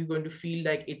of time, you're going to feel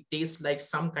like it tastes like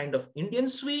some kind of Indian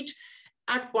sweet.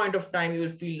 At point of time, you will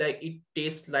feel like it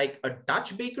tastes like a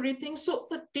Dutch bakery thing. So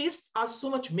the tastes are so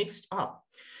much mixed up.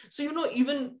 So,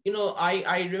 even,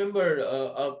 I remember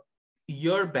a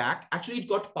year back, actually it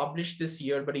got published this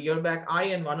year, but a year back, I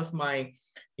and one of my,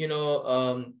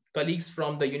 colleagues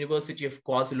from the University of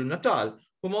KwaZulu-Natal,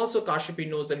 whom also Kashyapi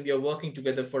knows, and we are working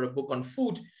together for a book on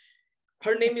food.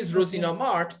 Her name is Rosina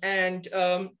Mart. And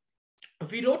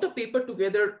we wrote a paper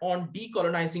together on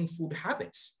decolonizing food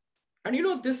habits. And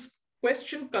this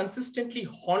question consistently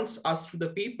haunts us through the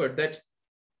paper, that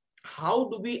how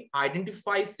do we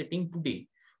identify sitting today?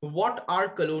 What are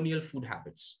colonial food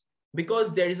habits?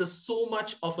 Because there is so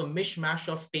much of a mishmash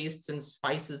of tastes and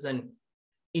spices and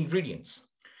ingredients.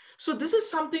 So this is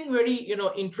something very,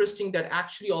 interesting, that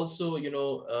actually also,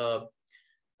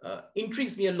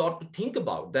 intrigues me a lot to think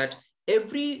about, that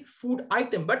every food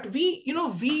item, but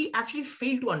we actually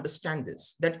fail to understand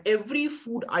this, that every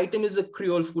food item is a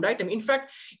creole food item. In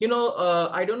fact,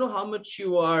 I don't know how much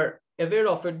you are aware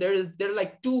of it. There are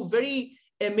like two very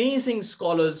amazing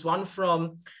scholars, one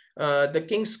from the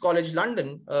King's College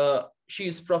London. She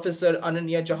is Professor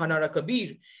Ananya Jahanara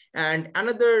Kabir, and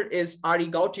another is Ari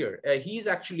Gautier. He's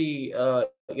actually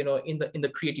in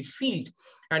the creative field,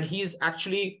 and he is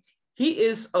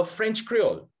a French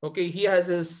Creole. Okay, he has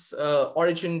his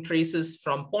origin traces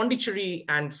from Pondicherry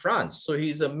and France. So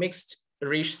he's a mixed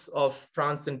race of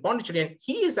France and Pondicherry, and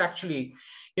he is actually,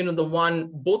 the one.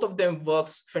 Both of them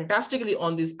works fantastically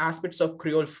on these aspects of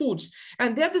Creole foods,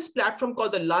 and they have this platform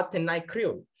called the La Tenai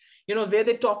Creole. Where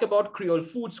they talk about Creole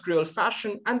foods, Creole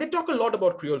fashion, and they talk a lot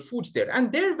about Creole foods there.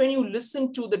 And there, when you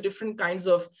listen to the different kinds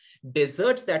of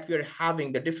desserts that we are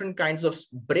having, the different kinds of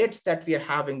breads that we are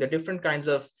having, the different kinds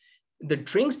of the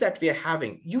drinks that we are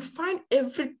having, you find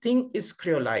everything is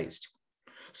creolized.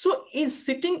 So is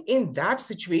sitting in that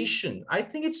situation, I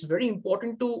think it's very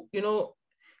important to,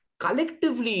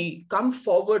 collectively come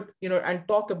forward, and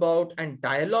talk about and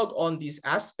dialogue on these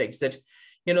aspects, that,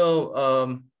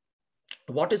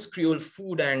 what is Creole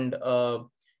food, and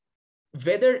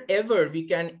whether ever we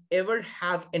can ever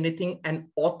have anything, an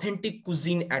authentic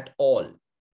cuisine at all.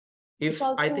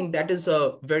 I think that is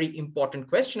a very important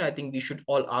question. I think we should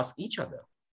all ask each other.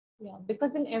 Yeah,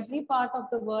 because in every part of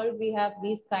the world, we have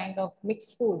these kind of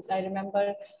mixed foods. I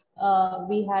remember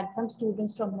we had some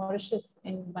students from Mauritius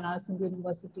in Banaras Hindu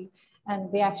University,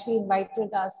 and they actually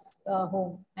invited us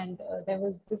home. And there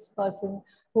was this person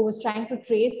who was trying to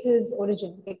trace his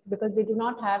origin, because they do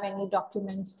not have any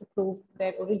documents to prove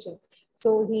their origin.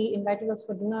 So he invited us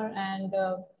for dinner, and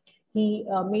he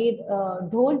made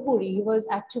dhol puri. He was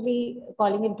actually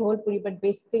calling it dhol puri, but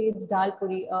basically it's dal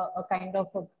puri, a kind of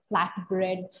a flat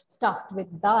bread stuffed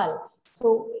with dal.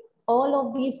 So all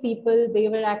of these people, they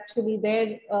were actually,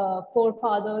 their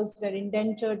forefathers were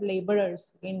indentured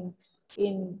laborers in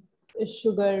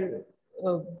sugar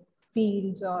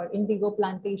fields or indigo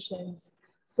plantations.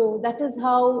 So that is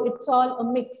how it's all a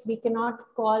mix. We cannot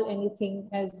call anything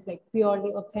as like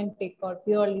purely authentic or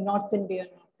purely North Indian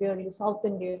or purely South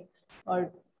Indian,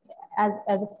 or as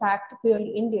a fact purely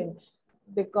Indian,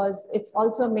 because it's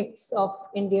also a mix of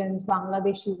Indians,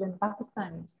 Bangladeshis, and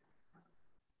Pakistanis.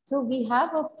 So we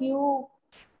have a few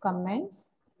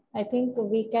comments. I think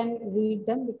we can read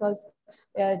them, because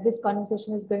this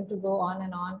conversation is going to go on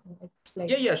and on. It's like,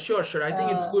 yeah, sure. I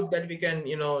think it's good that we can,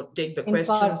 take the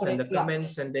questions and the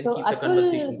comments, and then keep the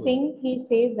conversation going. Singh, he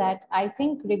says that, I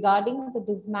think regarding the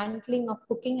dismantling of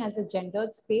cooking as a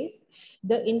gendered space,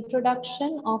 the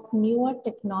introduction of newer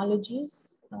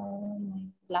technologies, my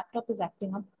laptop is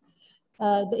acting up.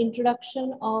 The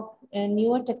introduction of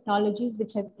newer technologies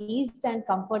which have eased and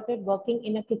comforted working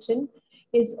in a kitchen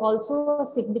is also a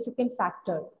significant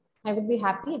factor. I would be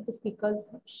happy if the speakers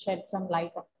shed some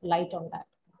light on that.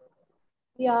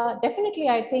 Yeah, definitely.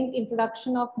 I think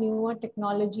introduction of newer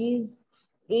technologies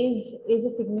is a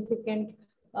significant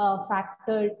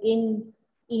factor in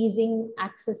easing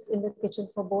access in the kitchen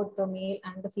for both the male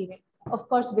and the female. Of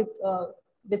course,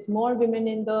 with more women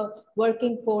in the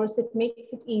working force, it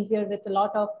makes it easier with a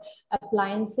lot of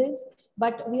appliances.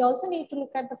 But we also need to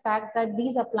look at the fact that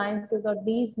these appliances or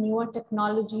these newer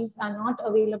technologies are not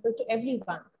available to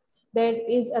everyone. There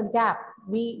is a gap.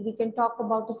 We can talk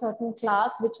about a certain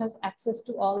class which has access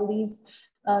to all these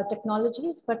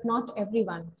technologies, but not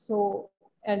everyone. So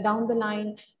down the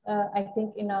line, I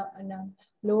think in a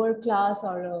lower class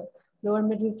or a lower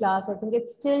middle class, I think it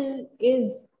still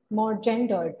is more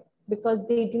gendered, because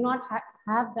they do not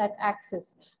have that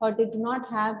access, or they do not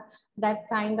have that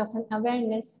kind of an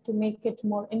awareness to make it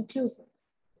more inclusive.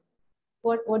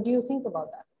 What do you think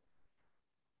about that?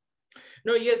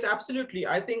 No, yes, absolutely.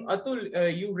 I think,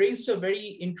 Atul, you raised a very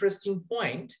interesting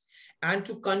point. And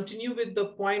to continue with the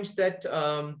points that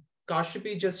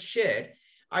Kashyapi just shared,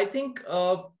 I think,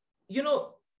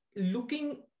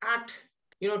 looking at,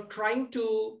 trying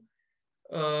to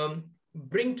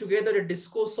bring together a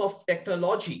discourse of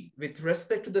technology with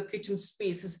respect to the kitchen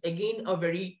space is again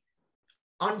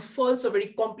unfurls a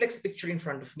very complex picture in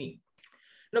front of me.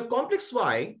 Now, complex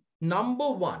why?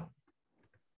 Number one,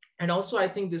 and also I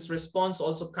think this response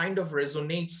also kind of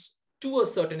resonates to a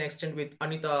certain extent with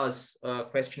Anita's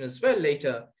question as well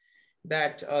later,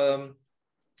 that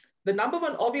the number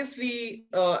one, obviously,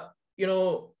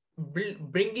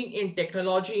 bringing in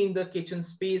technology in the kitchen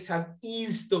space have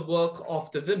eased the work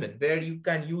of the women, where you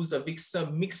can use a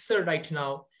mixer right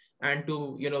now and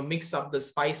to, mix up the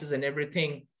spices and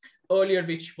everything earlier,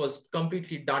 which was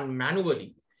completely done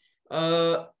manually.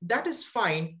 That is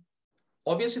fine.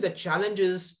 Obviously, the challenge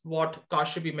is what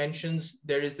Kashyapi mentions.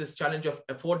 There is this challenge of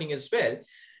affording as well.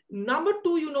 Number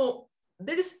two,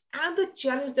 there is another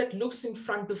challenge that looks in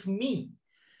front of me.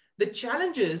 The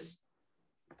challenge is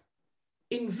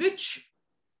in which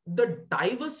the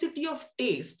diversity of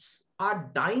tastes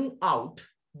are dying out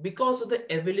because of the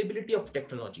availability of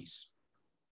technologies.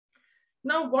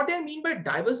 Now, what I mean by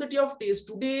diversity of taste,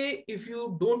 today, if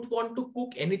you don't want to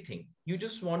cook anything, you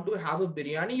just want to have a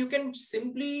biryani, you can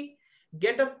simply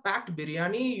get a packed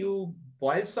biryani, you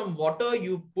boil some water,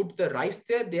 you put the rice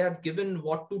there, they have given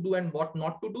what to do and what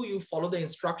not to do, you follow the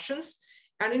instructions,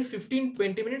 and in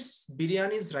 15-20 minutes,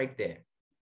 biryani is right there.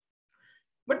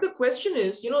 But the question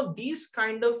is, these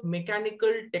kind of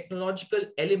mechanical, technological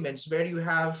elements where you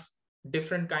have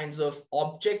different kinds of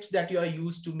objects that you are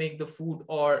used to make the food,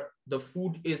 or the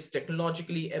food is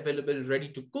technologically available, ready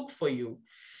to cook for you.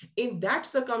 In that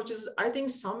circumstances, I think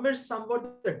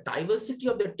somewhat the diversity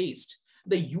of the taste,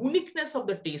 the uniqueness of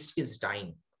the taste is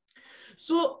dying.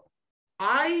 So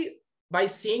by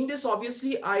saying this,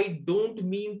 obviously, I don't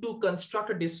mean to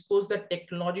construct a discourse that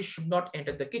technology should not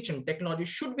enter the kitchen. Technology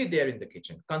should be there in the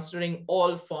kitchen, considering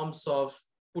all forms of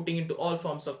putting into all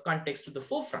forms of context to the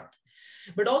forefront.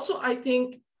 But also, I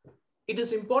think it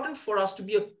is important for us to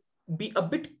be a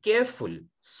bit careful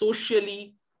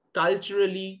socially,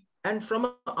 culturally, and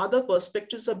from other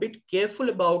perspectives, a bit careful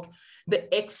about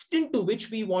the extent to which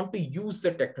we want to use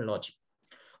the technology.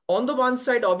 On the one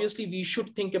side, obviously, we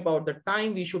should think about the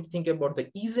time, we should think about the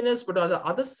easiness, but on the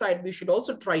other side, we should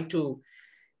also try to,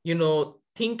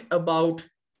 think about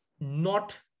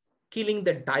not killing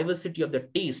the diversity of the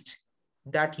taste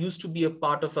that used to be a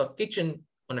part of a kitchen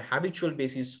on a habitual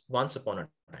basis once upon a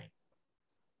time.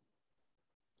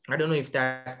 I don't know if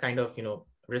that kind of,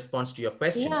 responds to your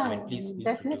question. Yeah, I mean, please feel free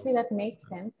definitely to. that makes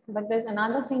sense. But there's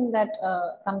another thing that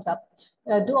comes up.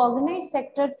 Do organized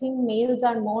sector think males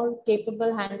are more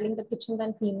capable handling the kitchen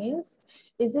than females?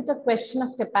 Is it a question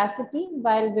of capacity,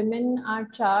 while women are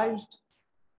charged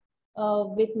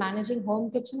with managing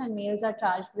home kitchen and males are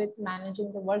charged with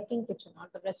managing the working kitchen or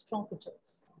the restaurant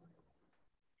kitchens?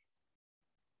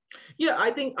 Yeah,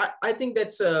 I think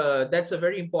that's a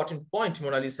very important point,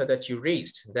 Mona Lisa, that you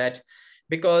raised, that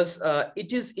because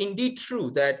it is indeed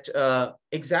true that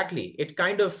exactly it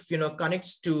kind of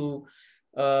connects to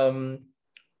the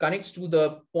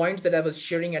points that I was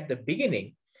sharing at the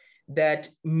beginning, that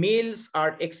males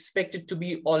are expected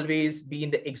to always be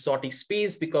in the exotic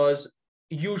space, because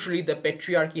usually the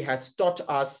patriarchy has taught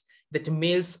us that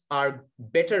males are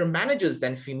better managers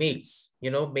than females.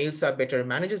 Males are better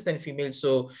managers than females.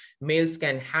 So males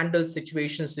can handle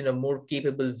situations in a more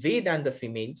capable way than the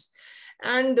females.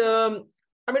 And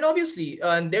I mean, obviously,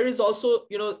 and there is also,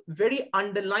 very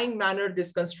underlying manner,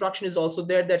 this construction is also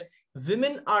there, that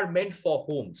women are meant for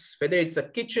homes, whether it's a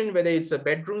kitchen, whether it's a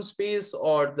bedroom space,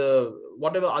 or the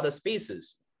whatever other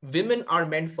spaces. Women are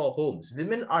meant for homes.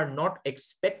 Women are not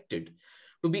expected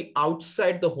to be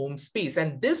outside the home space.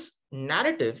 And this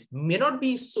narrative may not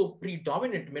be so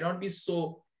predominant, may not be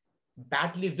so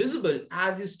badly visible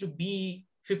as is to be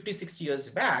 50, 60 years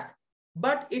back,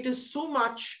 but it is so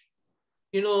much,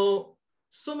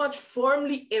 so much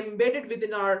firmly embedded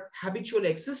within our habitual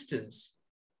existence,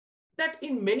 that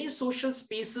in many social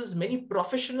spaces, many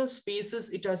professional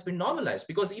spaces, it has been normalized.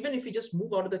 Because even if you just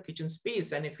move out of the kitchen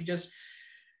space, and if you just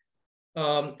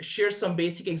share some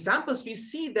basic examples, we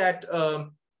see that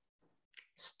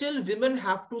still women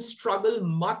have to struggle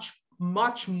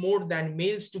much more than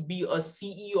males to be a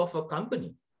CEO of a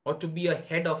company or to be a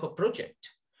head of a project.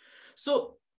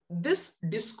 So this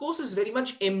discourse is very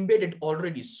much embedded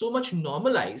already, so much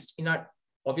normalized in our,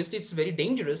 obviously it's very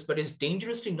dangerous, but it's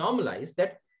dangerously normalized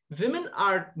that women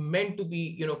are meant to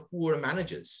be, poor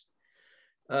managers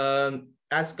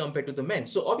as compared to the men.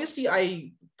 So obviously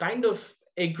I kind of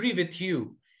agree with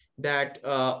you that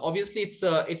obviously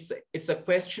it's a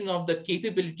question of the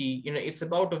capability, it's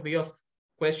about a way of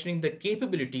questioning the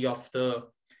capability of the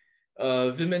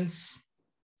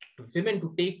women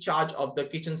to take charge of the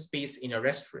kitchen space in a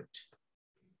restaurant.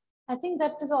 I think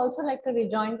that is also like a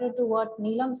rejoinder to what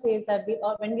Neelam says, that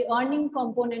when the earning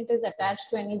component is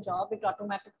attached to any job, it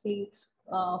automatically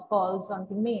falls on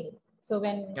the male. So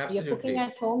when Absolutely. you're cooking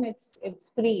at home,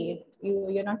 it's free.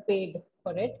 You're not paid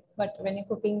for it. But when you're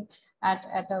cooking at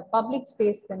a public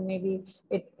space, then maybe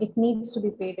it needs to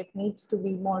be paid, it needs to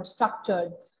be more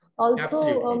structured. Also,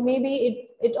 Absolutely. maybe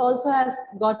it also has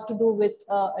got to do with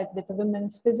a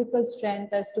women's physical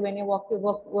strength, as to when you're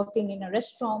working in a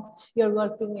restaurant, you're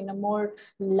working in a more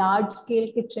large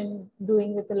scale kitchen,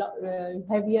 doing with a lot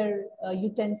heavier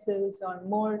utensils or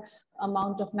more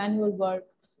amount of manual work.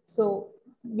 So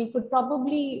we could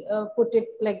probably put it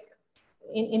like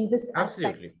in this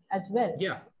aspect Absolutely. as well.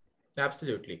 Yeah,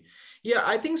 absolutely. Yeah,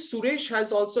 I think Suresh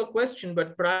has also a question,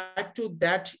 but prior to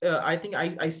that, I think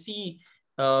I see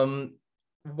um,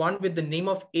 one with the name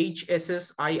of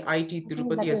HSS IIT I think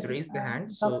Tirupati that has is raised the hand.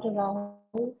 Dr. So,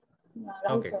 Rahul. Rahul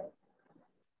okay. sir.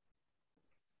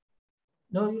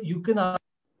 No, you can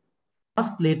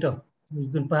ask later. You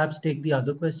can perhaps take the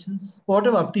other questions.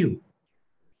 Whatever, up to you.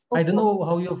 I don't know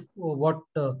how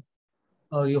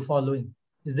you're following.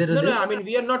 Is there a No, list? I mean,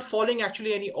 we are not following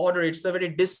actually any order. It's a very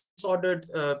disordered,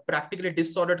 practically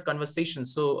disordered conversation.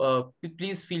 So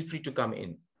please feel free to come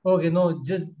in. Okay, no,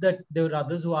 just that there were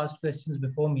others who asked questions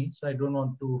before me, so I don't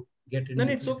want to get in. Then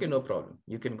it's okay, no problem.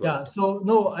 You can go. Yeah, so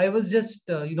no, I was just,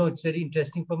 it's very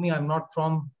interesting for me. I'm not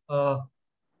from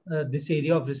this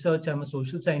area of research. I'm a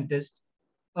social scientist.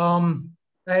 And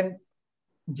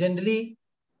generally,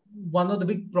 one of the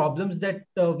big problems that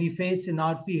we face in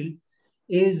our field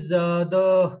is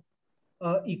the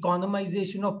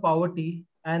economization of poverty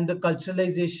and the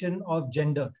culturalization of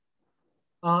gender.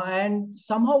 And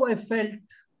somehow I felt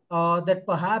that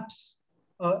perhaps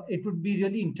it would be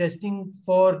really interesting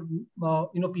for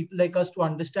people like us to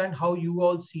understand how you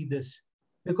all see this.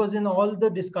 Because in all the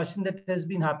discussion that has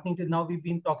been happening till now, we've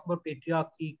been talking about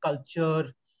patriarchy,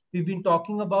 culture. We've been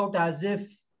talking about as if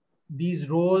these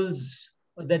roles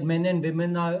that men and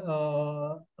women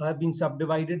have been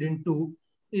subdivided into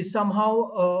is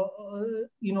somehow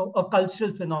a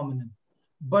cultural phenomenon.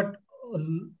 But uh,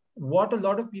 what a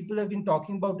lot of people have been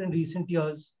talking about in recent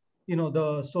years,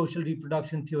 the social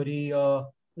reproduction theory,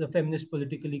 the feminist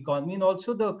political economy, and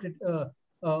also the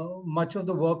much of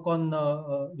the work on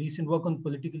recent work on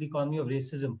political economy of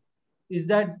racism, is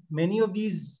that many of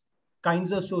these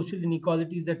kinds of social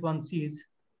inequalities that one sees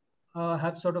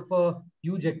have sort of a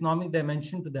huge economic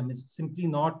dimension to them. It's simply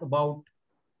not about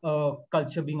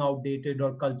culture being outdated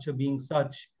or culture being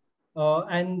such.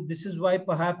 And this is why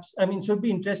perhaps, I mean, it should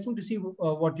be interesting to see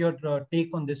what your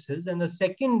take on this is. And the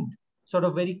second sort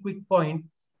of very quick point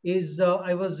is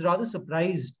I was rather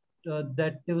surprised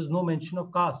that there was no mention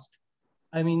of caste.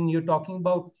 I mean, you're talking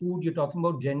about food, you're talking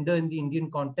about gender in the Indian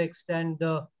context, and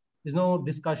there's no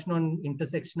discussion on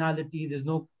intersectionality. There's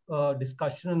no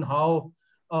discussion on how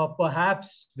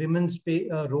perhaps women's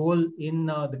role in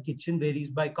the kitchen varies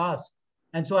by caste.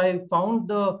 And so I found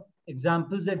the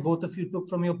examples that both of you took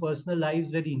from your personal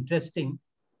lives very interesting.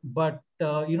 But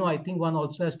I think one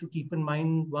also has to keep in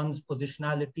mind one's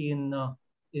positionality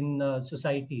in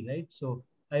society, right? So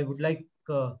I would like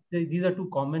these are two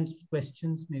comments,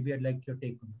 questions. Maybe I'd like your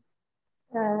take on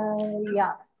it.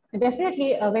 Yeah,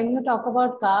 definitely. When you talk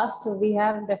about caste, we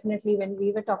have definitely, when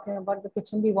we were talking about the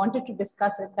kitchen, we wanted to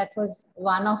discuss it. That was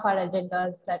one of our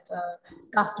agendas, that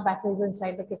caste battles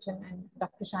inside the kitchen. And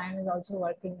Dr. Sayan is also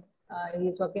working,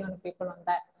 he's working on a paper on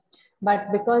that.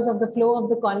 But because of the flow of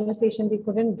the conversation, we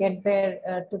couldn't get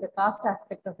there to the caste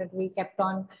aspect of it. We kept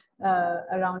on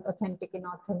around authentic,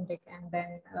 inauthentic, and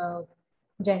then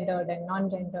gendered and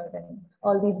non-gendered and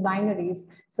all these binaries.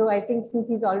 So I think since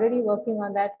he's already working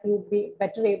on that, he'll be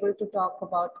better able to talk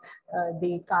about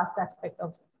the caste aspect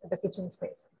of the kitchen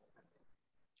space.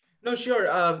 No, sure.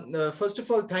 First of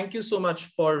all, thank you so much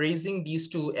for raising these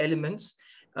two elements.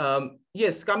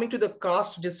 Yes, coming to the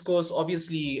caste discourse,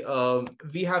 obviously,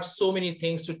 we have so many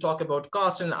things to talk about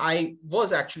caste, and I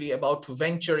was actually about to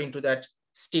venture into that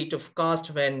state of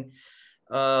caste when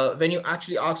you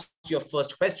actually asked your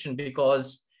first question,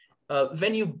 because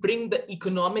when you bring the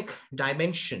economic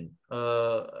dimension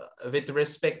with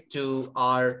respect to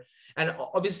our, and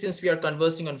obviously since we are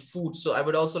conversing on food, so I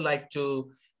would also like to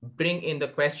bring in the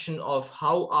question of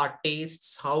how our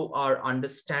tastes, how our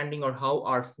understanding, or how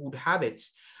our food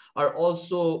habits are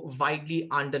also widely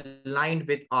underlined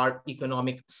with our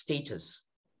economic status.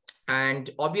 And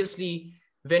obviously,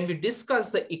 when we discuss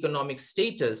the economic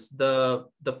status, the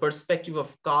perspective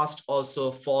of caste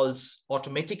also falls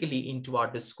automatically into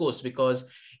our discourse, because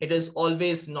it is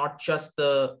always not just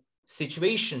the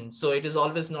situation. So it is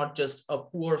always not just a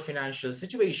poor financial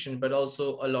situation, but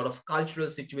also a lot of cultural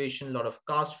situation, a lot of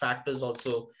caste factors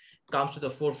also comes to the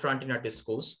forefront in our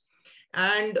discourse.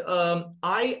 And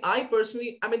I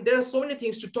personally, I mean, there are so many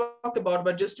things to talk about,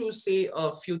 but just to say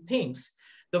a few things.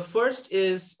 The first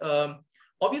is,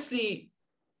 obviously,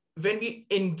 when we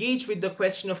engage with the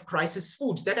question of crisis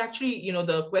foods, that actually,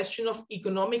 the question of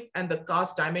economic and the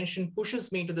caste dimension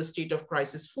pushes me to the state of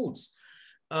crisis foods.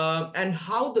 And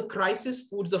how the crisis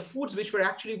foods, the foods which were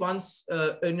actually once,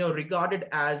 regarded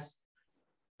as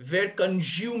were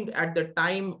consumed at the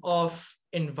time of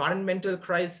environmental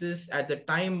crisis, at the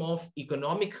time of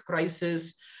economic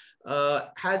crisis,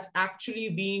 has actually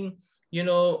been,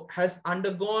 has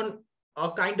undergone a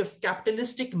kind of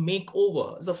capitalistic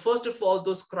makeover. So first of all,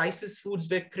 those crisis foods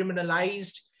were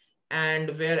criminalized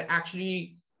and were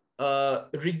actually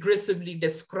regressively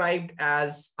described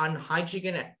as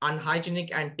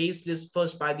unhygienic and tasteless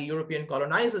first by the European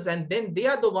colonizers. And then they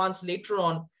are the ones later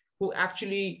on who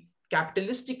actually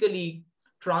capitalistically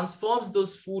transforms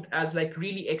those food as like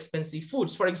really expensive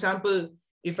foods. For example,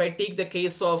 if I take the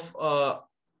case of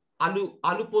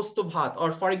alu posto bhat,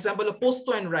 or for example, a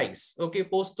posto and rice. Okay,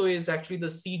 posto is actually the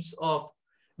seeds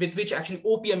with which actually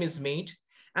opium is made.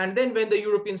 And then when the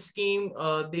Europeans came,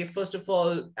 they first of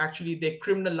all, actually they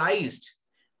criminalized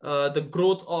the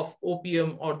growth of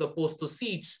opium or the posto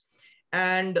seeds.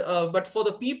 And but for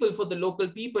the local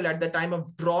people at the time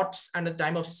of droughts and a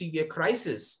time of severe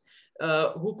crisis,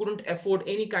 who couldn't afford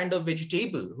any kind of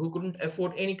vegetable, who couldn't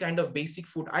afford any kind of basic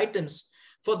food items,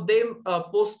 for them,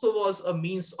 posto was a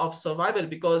means of survival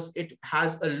because it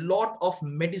has a lot of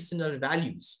medicinal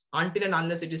values. Until and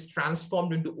unless it is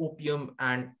transformed into opium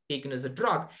and taken as a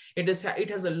drug, it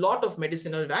has a lot of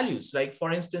medicinal values. Like,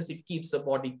 for instance, it keeps the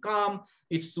body calm,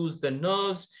 it soothes the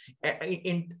nerves.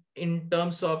 In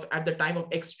terms of at the time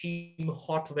of extreme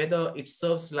hot weather, it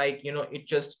serves like, it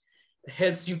just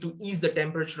helps you to ease the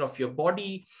temperature of your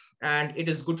body, and it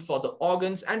is good for the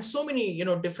organs and so many,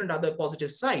 different other positive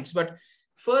sides. But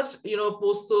first,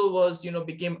 posto was,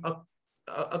 became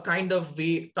a kind of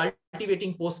way,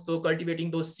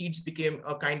 cultivating those seeds became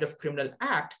a kind of criminal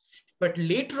act. But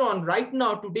later on, right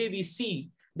now, today, we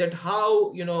see that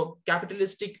how,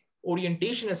 capitalistic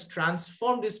orientation has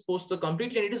transformed this posto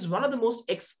completely. And it is one of the most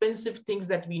expensive things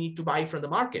that we need to buy from the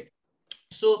market.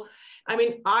 So, I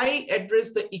mean, I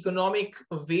address the economic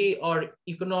way or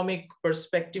economic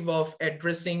perspective of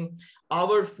addressing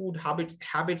our food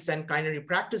habits and culinary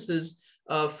practices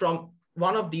from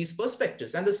one of these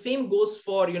perspectives. And the same goes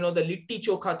for, the litti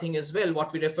chokha thing as well,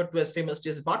 what we refer to as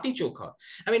famously as bati chokha.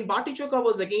 I mean, bati chokha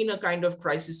was again a kind of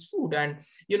crisis food. And,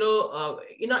 in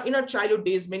our childhood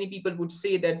days, many people would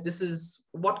say that this is,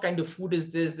 what kind of food is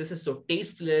this? This is so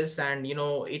tasteless, and,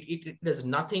 it has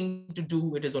nothing to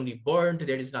do. It is only burnt.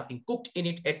 There is nothing cooked in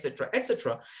it, etc.,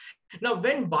 etc. Now,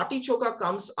 when bati chokha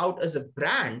comes out as a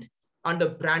brand under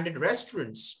branded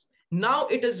restaurants, now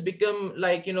it has become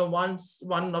like,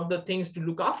 one of the things to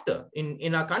look after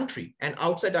in our country and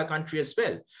outside our country as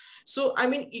well. So, I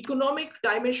mean, economic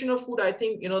dimension of food, I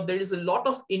think, there is a lot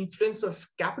of influence of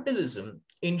capitalism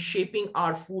in shaping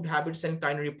our food habits and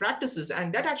culinary practices.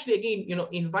 And that actually, again,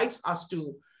 invites us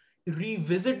to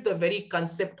revisit the very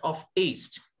concept of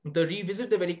taste, that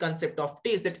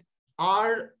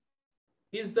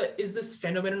is this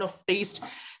phenomenon of taste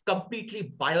completely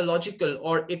biological,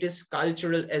 or it is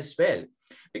cultural as well?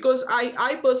 Because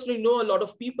I personally know a lot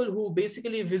of people who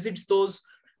basically visits those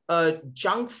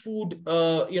junk food,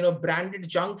 branded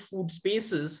junk food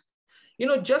spaces,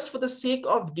 just for the sake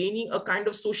of gaining a kind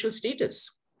of social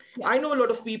status. Yeah. I know a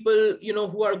lot of people,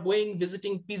 who are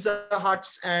visiting Pizza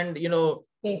Huts and,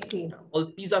 KFCs. all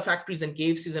pizza factories and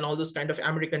KFCs and all those kind of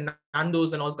American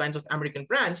Nando's and all kinds of American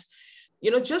brands,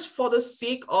 just for the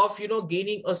sake of,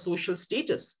 gaining a social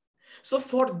status. So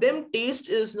for them, taste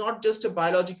is not just a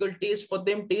biological taste. For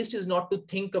them, taste is not to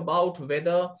think about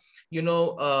whether,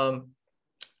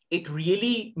 it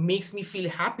really makes me feel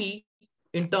happy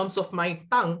in terms of my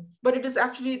tongue, but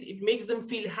it makes them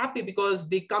feel happy because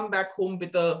they come back home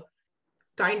with a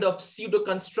kind of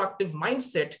pseudo-constructive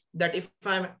mindset that if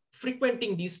I'm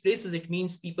frequenting these places, it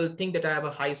means people think that I have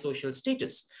a high social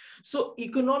status. So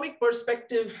economic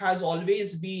perspective has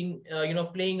always been,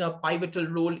 playing a pivotal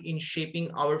role in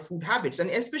shaping our food habits. And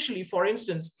especially, for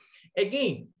instance,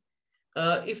 again,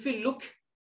 if we look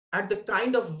at the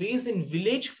kind of ways in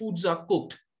village foods are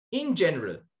cooked in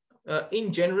general,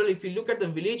 if you look at the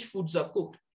village foods are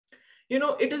cooked,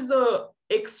 it is the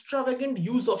extravagant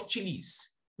use of chilies.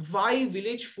 Why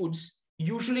village foods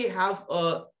usually have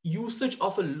a usage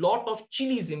of a lot of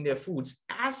chilies in their foods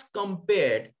as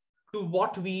compared to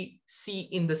what we see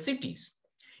in the cities.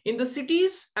 In the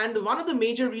cities, and one of the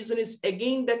major reasons is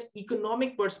again that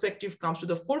economic perspective comes to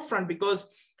the forefront because,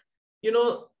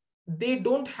 they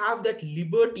don't have that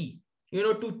liberty,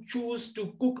 to choose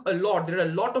to cook a lot. There are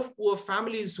a lot of poor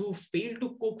families who fail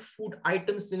to cook food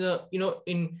items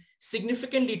in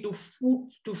significantly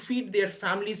to feed their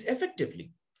families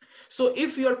effectively. So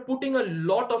if you're putting a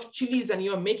lot of chilies and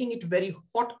you're making it very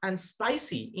hot and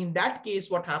spicy, in that case,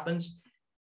 what happens?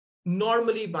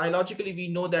 Normally, biologically, we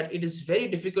know that it is very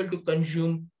difficult to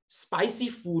consume spicy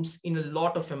foods in a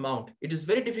lot of amount. It is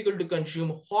very difficult to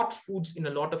consume hot foods in a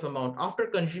lot of amount. After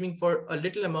consuming for a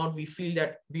little amount, we feel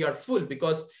that we are full,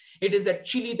 because it is that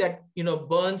chili that,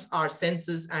 burns our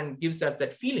senses and gives us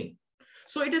that feeling.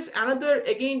 So it is another,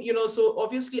 again, so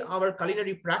obviously our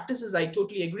culinary practices, I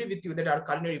totally agree with you that our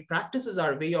culinary practices,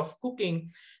 our way of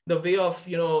cooking, the way of,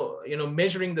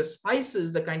 measuring the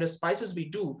spices, the kind of spices we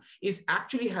do, is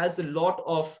actually has a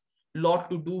lot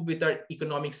to do with our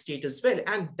economic state as well.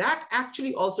 And that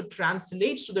actually also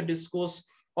translates to the discourse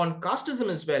on casteism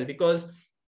as well, because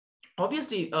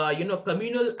obviously,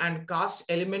 communal and caste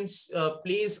elements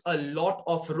plays a lot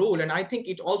of role. And I think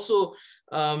it also,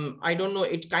 I don't know,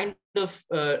 it kind of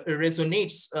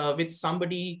resonates with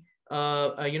somebody,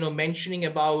 mentioning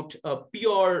about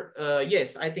pure,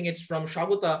 yes, I think it's from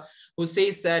Shagota, who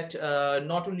says that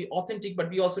not only authentic, but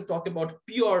we also talk about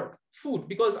pure food,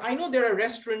 because I know there are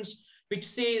restaurants which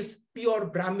says pure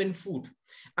Brahmin food.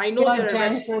 I know pure there are Jain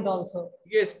restaurants, food also.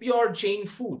 yes, pure Jain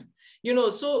food.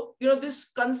 So,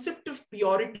 this concept of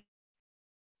purity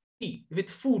with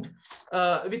food,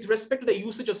 with respect to the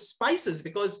usage of spices,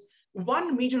 because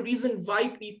one major reason why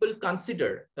people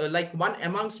consider, like one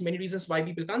amongst many reasons why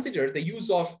people consider the use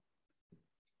of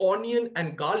onion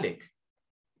and garlic,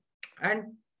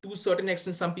 and to a certain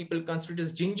extent, some people consider it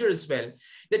as ginger as well,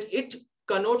 that it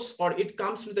connotes, or it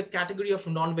comes to the category of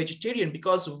non-vegetarian,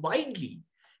 because widely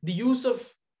the use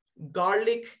of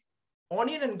garlic,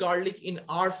 onion and garlic in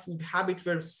our food habit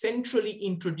were centrally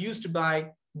introduced by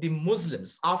the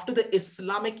Muslims after the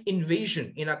Islamic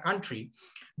invasion in our country.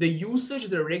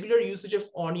 The regular usage of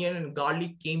onion and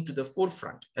garlic came to the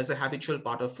forefront as a habitual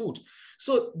part of food.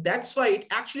 So that's why it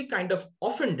actually kind of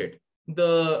offended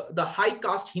the high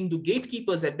caste Hindu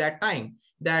gatekeepers at that time,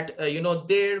 that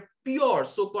their pure,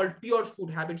 so-called pure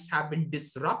food habits have been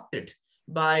disrupted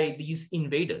by these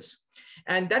invaders.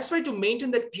 And that's why, to maintain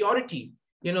that purity,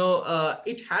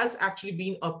 it has actually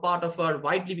been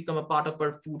widely become a part of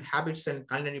our food habits and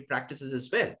culinary practices as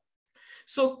well.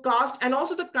 So caste, and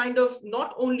also the kind of,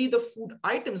 not only the food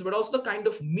items, but also the kind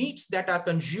of meats that are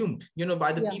consumed,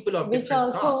 by the people of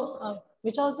different castes.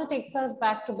 Which also takes us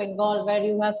back to Bengal, where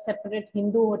you have separate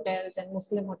Hindu hotels and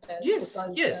Muslim hotels, Yes,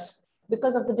 yes.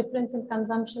 Because of the difference in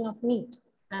consumption of meat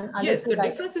and other yes, food the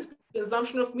difference items. is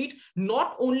consumption of meat,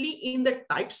 not only in the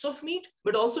types of meat,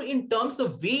 but also in terms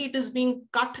of the way it is being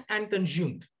cut and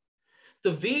consumed,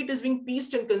 the way it is being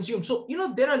pieced and consumed. So,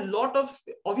 there are a lot of,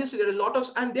 obviously there are a lot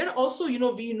of, and there are also,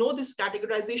 we know this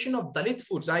categorization of Dalit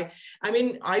foods. I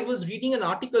mean, I was reading an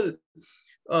article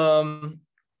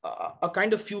a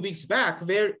kind of few weeks back,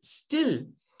 where still,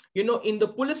 in the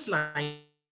police lines,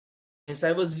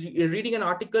 I was reading an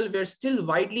article where still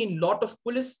widely in lot of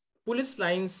police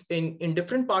lines in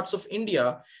different parts of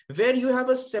India, where you have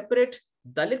a separate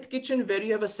Dalit kitchen, where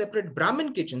you have a separate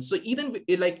Brahmin kitchen. So even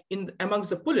like amongst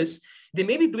the police, they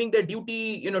may be doing their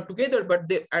duty, together, but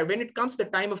when it comes to the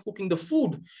time of cooking the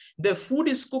food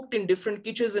is cooked in different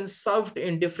kitchens and served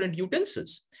in different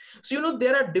utensils. So,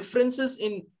 there are differences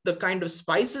in the kind of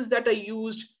spices that are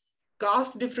used.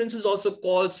 Caste differences also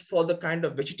calls for the kind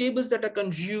of vegetables that are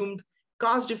consumed.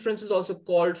 Caste differences also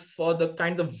called for the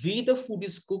kind of way the food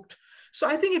is cooked. So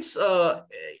I think it's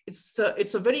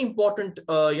a very important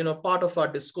part of our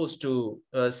discourse to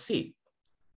see.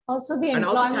 Also, the and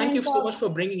also thank you employment so much for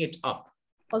bringing it up.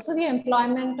 Also, the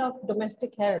employment of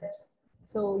domestic helps.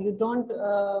 So you don't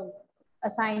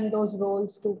assign those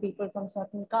roles to people from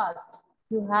certain caste.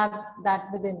 You have that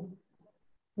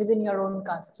within your own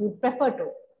caste. You prefer to.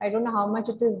 I don't know how much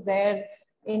it is there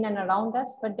in and around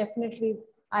us, but definitely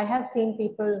I have seen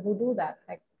people who do that.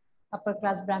 Like upper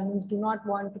class Brahmins do not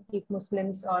want to keep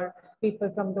Muslims or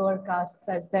people from lower castes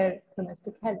as their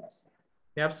domestic helps.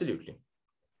 Absolutely.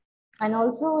 And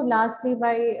also, lastly,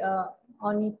 by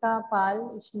Anita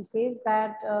Pal, she says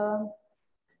that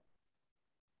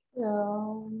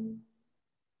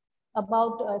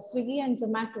about Swiggy and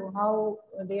Zomato, how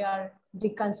they are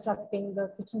deconstructing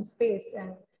the kitchen space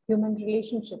and human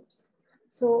relationships.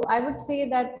 So I would say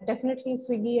that definitely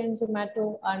Swiggy and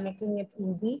Zomato are making it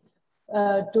easy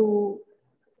to,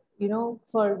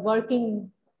 for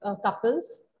working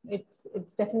couples.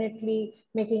 It's definitely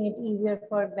making it easier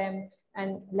for them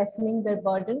and lessening their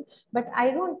burden. But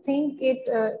I don't think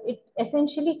it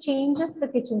essentially changes the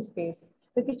kitchen space.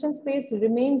 The kitchen space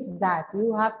remains that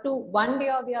you have to, one day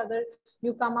or the other,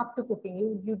 you come up to cooking.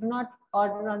 You do not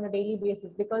order on a daily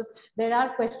basis, because there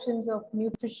are questions of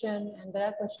nutrition and there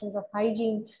are questions of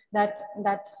hygiene that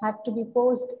have to be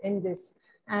posed in this.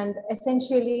 And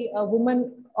essentially, a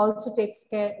woman also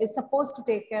is supposed to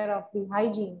take care of the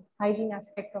hygiene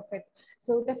aspect of it.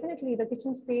 So definitely the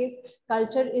kitchen space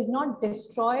culture is not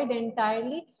destroyed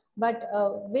entirely, but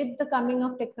with the coming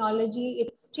of technology,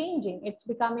 it's changing. It's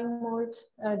becoming more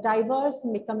diverse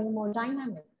and becoming more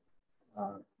dynamic.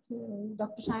 Uh,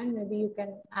 Dr. Sayan, maybe you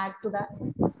can add to that.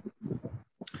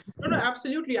 No,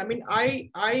 absolutely. I mean,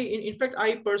 in fact,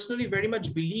 I personally very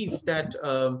much believe that,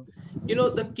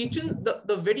 the kitchen,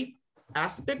 the very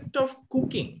aspect of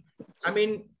cooking, I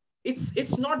mean,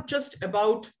 it's not just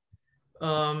about,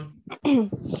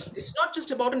 it's not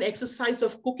just about an exercise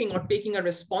of cooking or taking a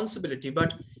responsibility,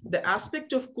 but the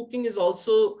aspect of cooking is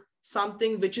also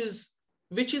something which is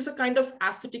a kind of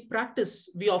aesthetic practice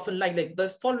we often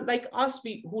for like us,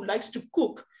 we who likes to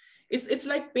cook. It's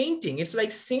like painting, it's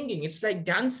like singing, it's like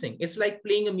dancing, it's like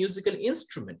playing a musical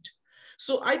instrument.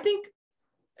 So I think,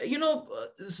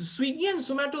 Swiggy and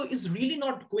Zomato is really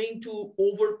not going to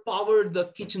overpower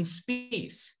the kitchen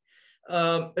space.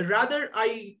 Rather,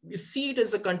 I see it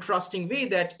as a contrasting way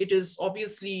that it is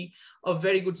obviously a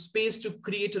very good space to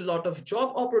create a lot of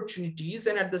job opportunities,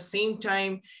 and at the same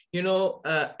time,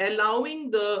 allowing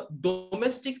the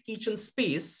domestic kitchen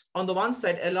space on the one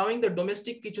side, allowing the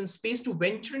domestic kitchen space to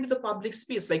venture into the public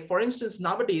space. Like for instance,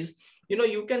 nowadays,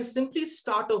 you can simply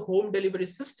start a home delivery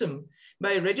system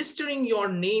by registering your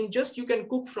name. Just you can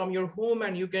cook from your home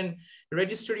and you can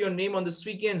register your name on the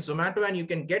Swiggy and Zomato, and you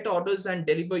can get orders and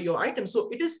deliver your items. So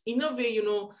it is in a way,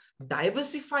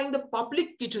 diversifying the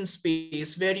public kitchen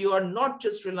space where you are not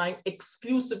just relying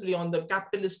exclusively on the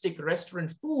capitalistic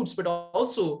restaurant foods, but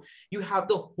also you have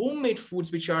the homemade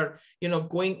foods which are,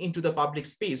 going into the public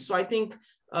space. So I think,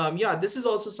 this is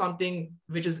also something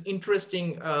which is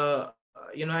interesting,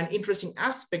 an interesting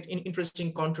aspect, in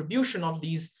interesting contribution of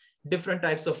these different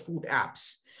types of food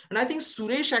apps. And I think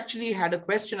Suresh actually had a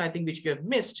question, I think, which we have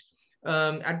missed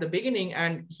at the beginning.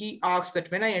 And he asked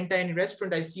that when I enter any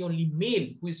restaurant, I see only male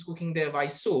who is cooking there. Why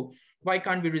so? Why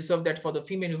can't we reserve that for the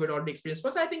female who had already experienced?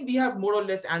 But I think we have more or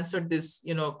less answered this,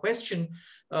 question.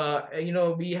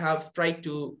 We have tried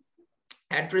to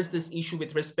address this issue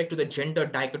with respect to the gender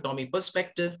dichotomy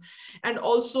perspective. And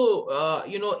also,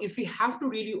 if we have to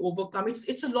really overcome,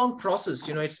 it's a long process.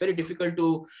 It's very difficult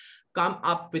to come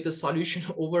up with a solution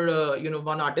over a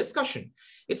 1 hour discussion.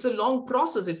 It's a long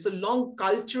process. It's a long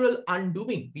cultural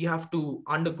undoing we have to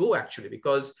undergo, actually,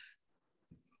 because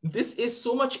this is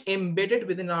so much embedded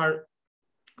within our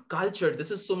culture.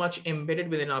 This is so much embedded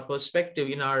within our perspective,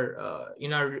 in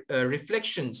our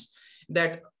reflections,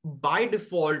 that by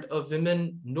default, a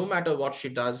woman, no matter what she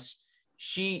does,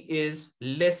 she is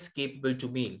less capable to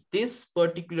males. This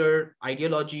particular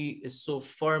ideology is so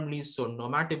firmly, so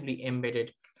normatively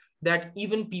embedded that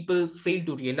even people fail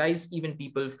to realize, even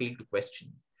people fail to question.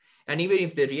 And even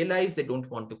if they realize, they don't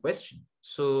want to question.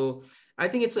 So I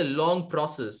think it's a long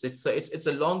process. It's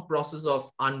a long process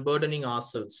of unburdening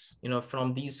ourselves,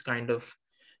 from these kind of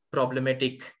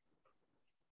problematic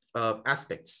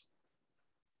aspects.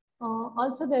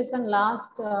 Also, there's one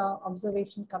last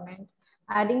observation comment.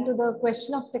 Adding to the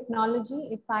question of technology,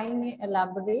 if I may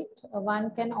elaborate,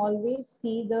 one can always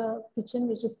see the kitchen,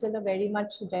 which is still a very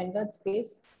much gendered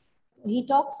space. He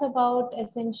talks about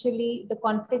essentially the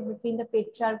conflict between the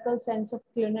patriarchal sense of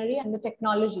culinary and the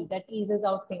technology that eases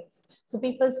out things. So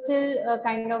people still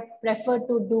kind of prefer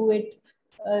to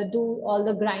do all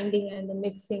the grinding and the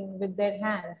mixing with their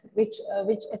hands, which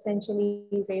essentially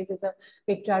he says is a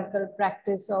patriarchal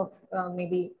practice of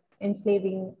maybe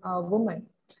enslaving a woman.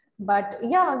 But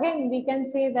yeah, again, we can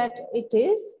say that it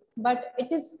is, but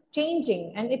it is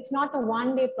changing, and it's not a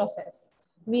one-day process.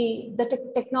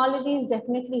 The technology is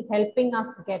definitely helping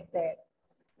us get there,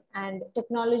 and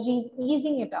technology is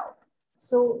easing it out.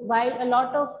 So while a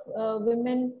lot of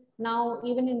women now,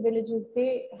 even in villages,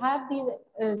 they have these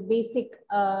basic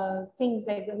things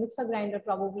like the mixer grinder,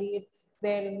 probably it's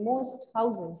there in most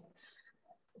houses.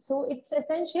 So it's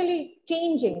essentially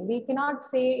changing. We cannot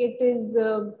say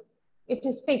it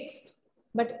is fixed.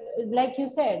 But like you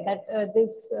said, that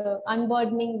this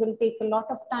unburdening will take a lot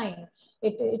of time.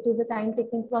 It is a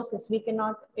time-taking process. It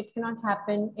cannot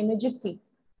happen in a jiffy.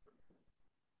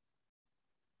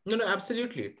 No,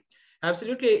 absolutely.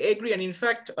 Absolutely, I agree. And in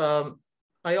fact,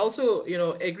 I also,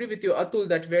 agree with you, Atul,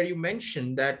 that where you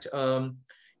mentioned that,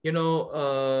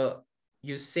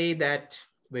 you say that,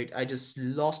 wait, I just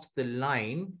lost the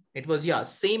line. It was,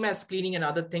 same as cleaning and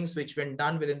other things which when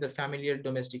done within the familiar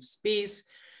domestic space,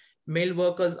 male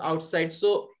workers outside.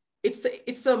 So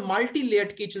it's a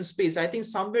multi-layered kitchen space. I think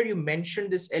somewhere you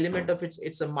mentioned this element of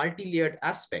it's a multi-layered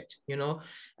aspect,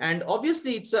 and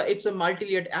obviously it's a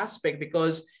multi-layered aspect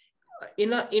because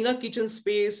in a kitchen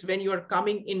space, when you are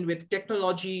coming in with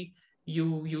technology,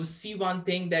 you see one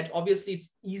thing that obviously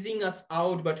it's easing us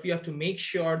out, but we have to make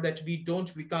sure that we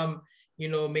don't become,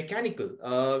 mechanical,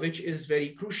 which is very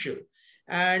crucial.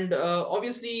 And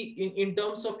obviously, in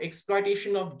terms of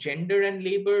exploitation of gender and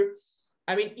labor,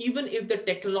 I mean, even if the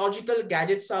technological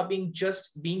gadgets are being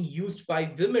used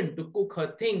by women to cook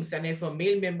her things, and if a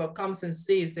male member comes and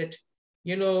says that,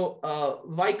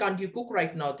 why can't you cook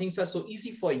right now? Things are so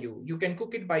easy for you. You can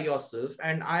cook it by yourself.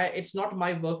 And it's not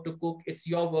my work to cook. It's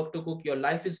your work to cook. Your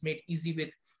life is made easy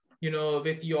with,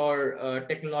 with your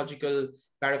technological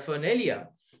paraphernalia.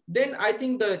 Then I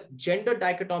think the gender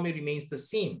dichotomy remains the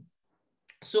same.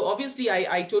 So obviously,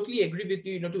 I totally agree with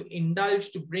you, to indulge,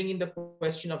 to bring in the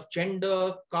question of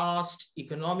gender, caste,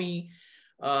 economy,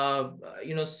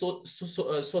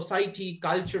 society,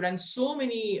 culture, and so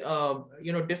many,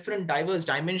 different diverse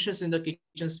dimensions in the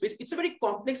kitchen space. It's a very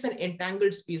complex and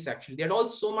entangled space, actually. They're all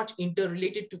so much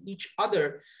interrelated to each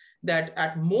other that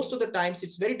at most of the times,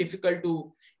 it's very difficult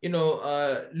to,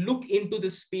 look into the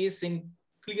space in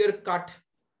clear-cut,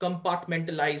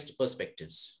 compartmentalized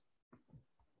perspectives.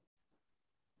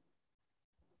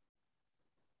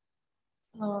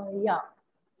 Yeah,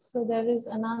 so there is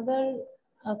another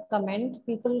comment.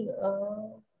 People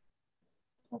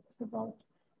talks about,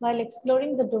 while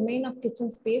exploring the domain of kitchen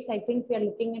space, I think we are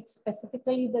looking at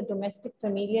specifically the domestic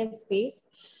familial space,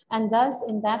 and thus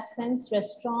in that sense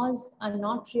restaurants are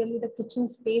not really the kitchen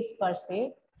space per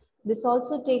se. This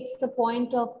also takes the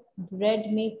point of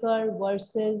bread maker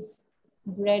versus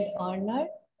bread earner.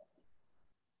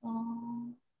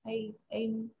 My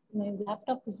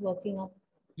laptop is working up.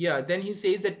 Yeah, then he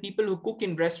says that people who cook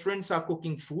in restaurants are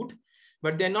cooking food,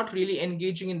 but they're not really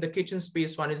engaging in the kitchen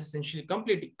space. One is essentially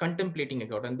contemplating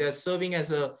it out, and they're serving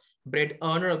as a bread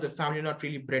earner of the family, not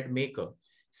really bread maker.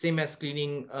 Same as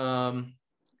cleaning,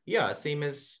 same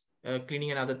as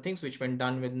cleaning and other things which when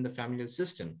done within the familial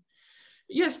system.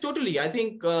 Yes, totally. I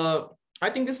think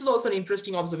this is also an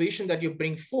interesting observation that you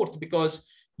bring forth, because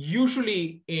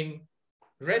usually in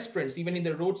restaurants, even in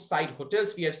the roadside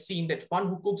hotels, we have seen that one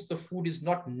who cooks the food is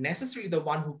not necessarily the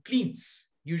one who cleans.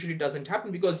 Usually doesn't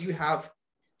happen, because you have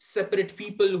separate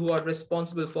people who are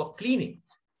responsible for cleaning.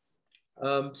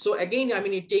 So again, I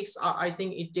mean, I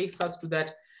think it takes us to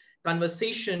that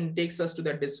conversation, takes us to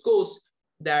that discourse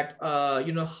that,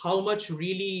 how much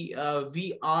really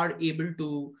we are able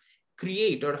to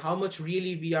create, or how much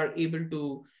really we are able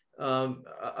to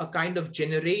a kind of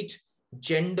generate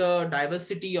gender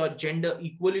diversity or gender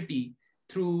equality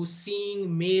through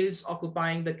seeing males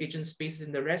occupying the kitchen spaces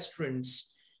in the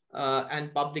restaurants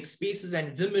and public spaces,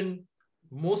 and women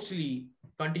mostly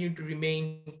continue to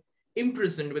remain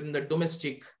imprisoned within the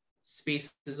domestic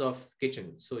spaces of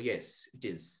kitchen. So yes, it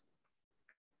is.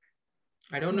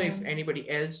 I don't know if anybody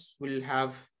else will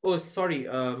have. Oh, sorry,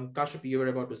 Kashyapi, you were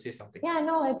about to say something. Yeah,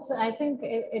 no, I think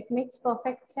it makes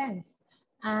perfect sense.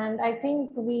 And I think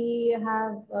we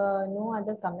have no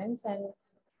other comments. And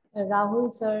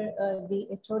Rahul sir, the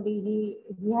HOD, he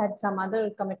had some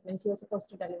other commitments. He was supposed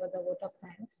to deliver the vote of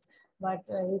thanks, but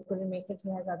he couldn't make it.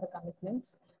 He has other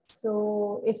commitments.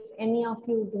 So if any of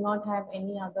you do not have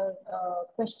any other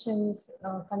questions,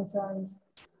 concerns,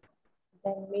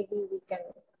 then maybe we can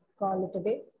call it a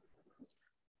day.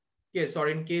 Yes, or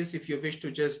in case if you wish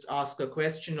to just ask a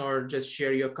question or just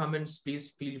share your comments,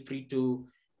 please feel free to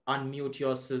unmute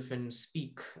yourself and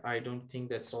speak. I don't think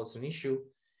that's also an issue.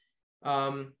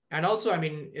 And also, I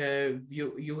mean,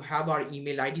 you have our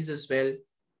email IDs as well.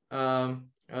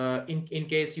 In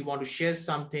case you want to share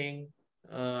something,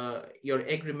 your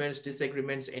agreements,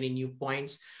 disagreements, any new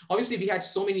points. Obviously, we had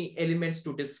so many elements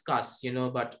to discuss,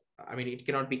 but I mean, it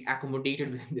cannot be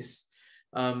accommodated within this,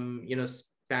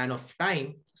 span of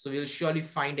time. So we'll surely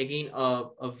find again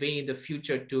a way in the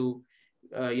future to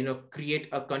create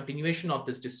a continuation of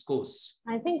this discourse.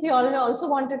 I think we also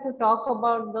wanted to talk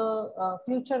about the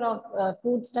future of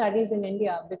food studies in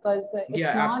India, because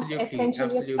it's not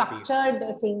essentially a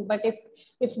structured thing, but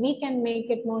if we can make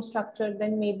it more structured,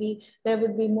 then maybe there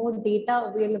would be more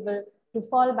data available to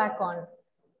fall back on.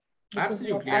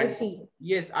 Absolutely, I feel.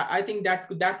 Yes, I think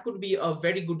that could be a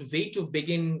very good way to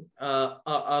begin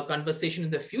a conversation in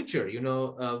the future.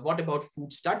 What about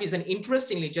food studies? And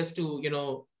interestingly, just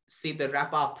to say the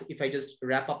wrap up, if I just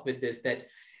wrap up with this, that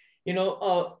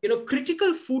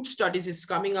critical food studies is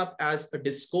coming up as a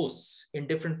discourse in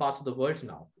different parts of the world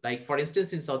now. Like for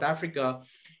instance, in South Africa,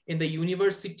 in the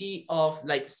University of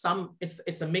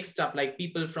it's a mixed up, like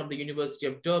people from the University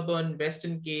of Durban,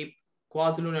 Western Cape,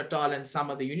 KwaZulu-Natal, and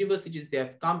some other universities, they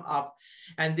have come up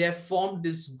and they have formed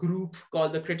this group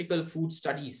called the Critical Food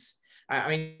Studies. I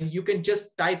mean, you can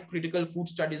just type critical food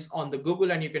studies on the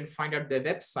Google and you can find out their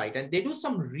website. And they do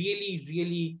some really,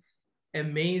 really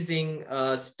amazing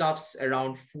stuffs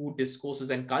around food discourses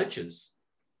and cultures.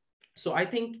 So I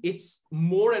think it's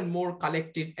more and more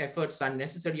collective efforts are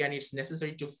necessary, and it's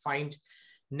necessary to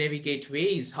navigate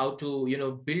ways how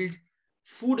to, build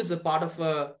food as a part of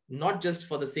not just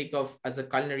for the sake of as a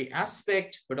culinary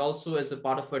aspect, but also as a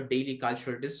part of a daily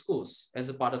cultural discourse, as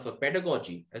a part of a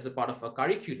pedagogy, as a part of a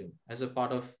curriculum, as a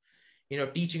part of,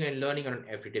 teaching and learning on an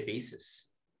everyday basis.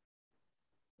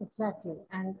 Exactly.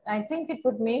 And I think it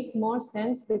would make more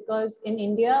sense because in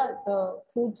India, the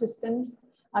food systems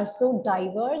are so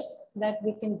diverse that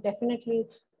we can definitely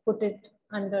put it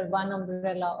under one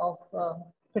umbrella of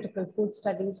critical food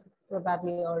studies,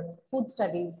 probably, or food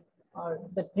studies, or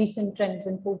the recent trends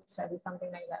in food studies,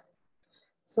 something like that.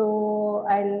 So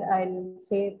I'll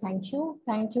say thank you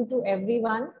to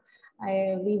everyone.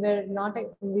 We were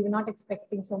not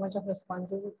expecting so much of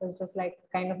responses. It was just like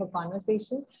kind of a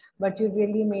conversation, but you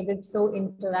really made it so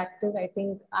interactive. I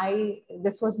think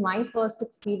this was my first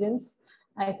experience.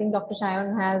 I think Dr.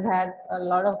 Sayan has had a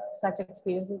lot of such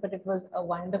experiences, but it was a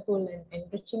wonderful and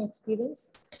enriching experience.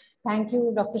 Thank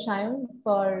you, Dr. Sayan,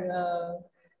 for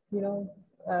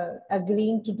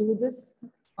agreeing to do this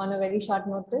on a very short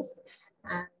notice.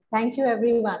 And thank you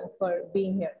everyone for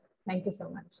being here. Thank you so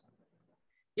much.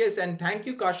 Yes, and thank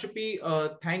you, Kashyapi.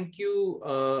 Thank you,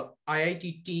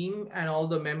 IIT team and all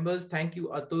the members. Thank you,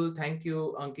 Atul. Thank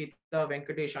you, Ankita,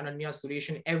 Venkatesh, Ananya, Suresh,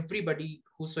 and everybody,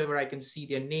 whosoever I can see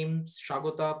their names,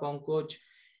 Shagota, Pankaj,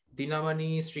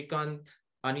 Dinamani, Srikant,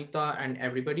 Anita, and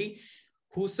everybody.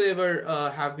 Whosoever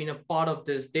have been a part of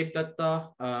this,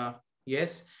 Devdatta,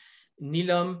 yes,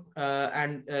 Neelam,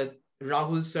 and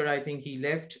Rahul sir, I think he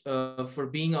left, for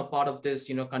being a part of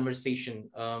this, conversation.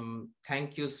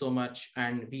 Thank you so much.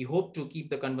 And we hope to keep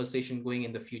the conversation going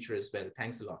in the future as well.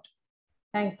 Thanks a lot.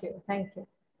 Thank you. Thank you.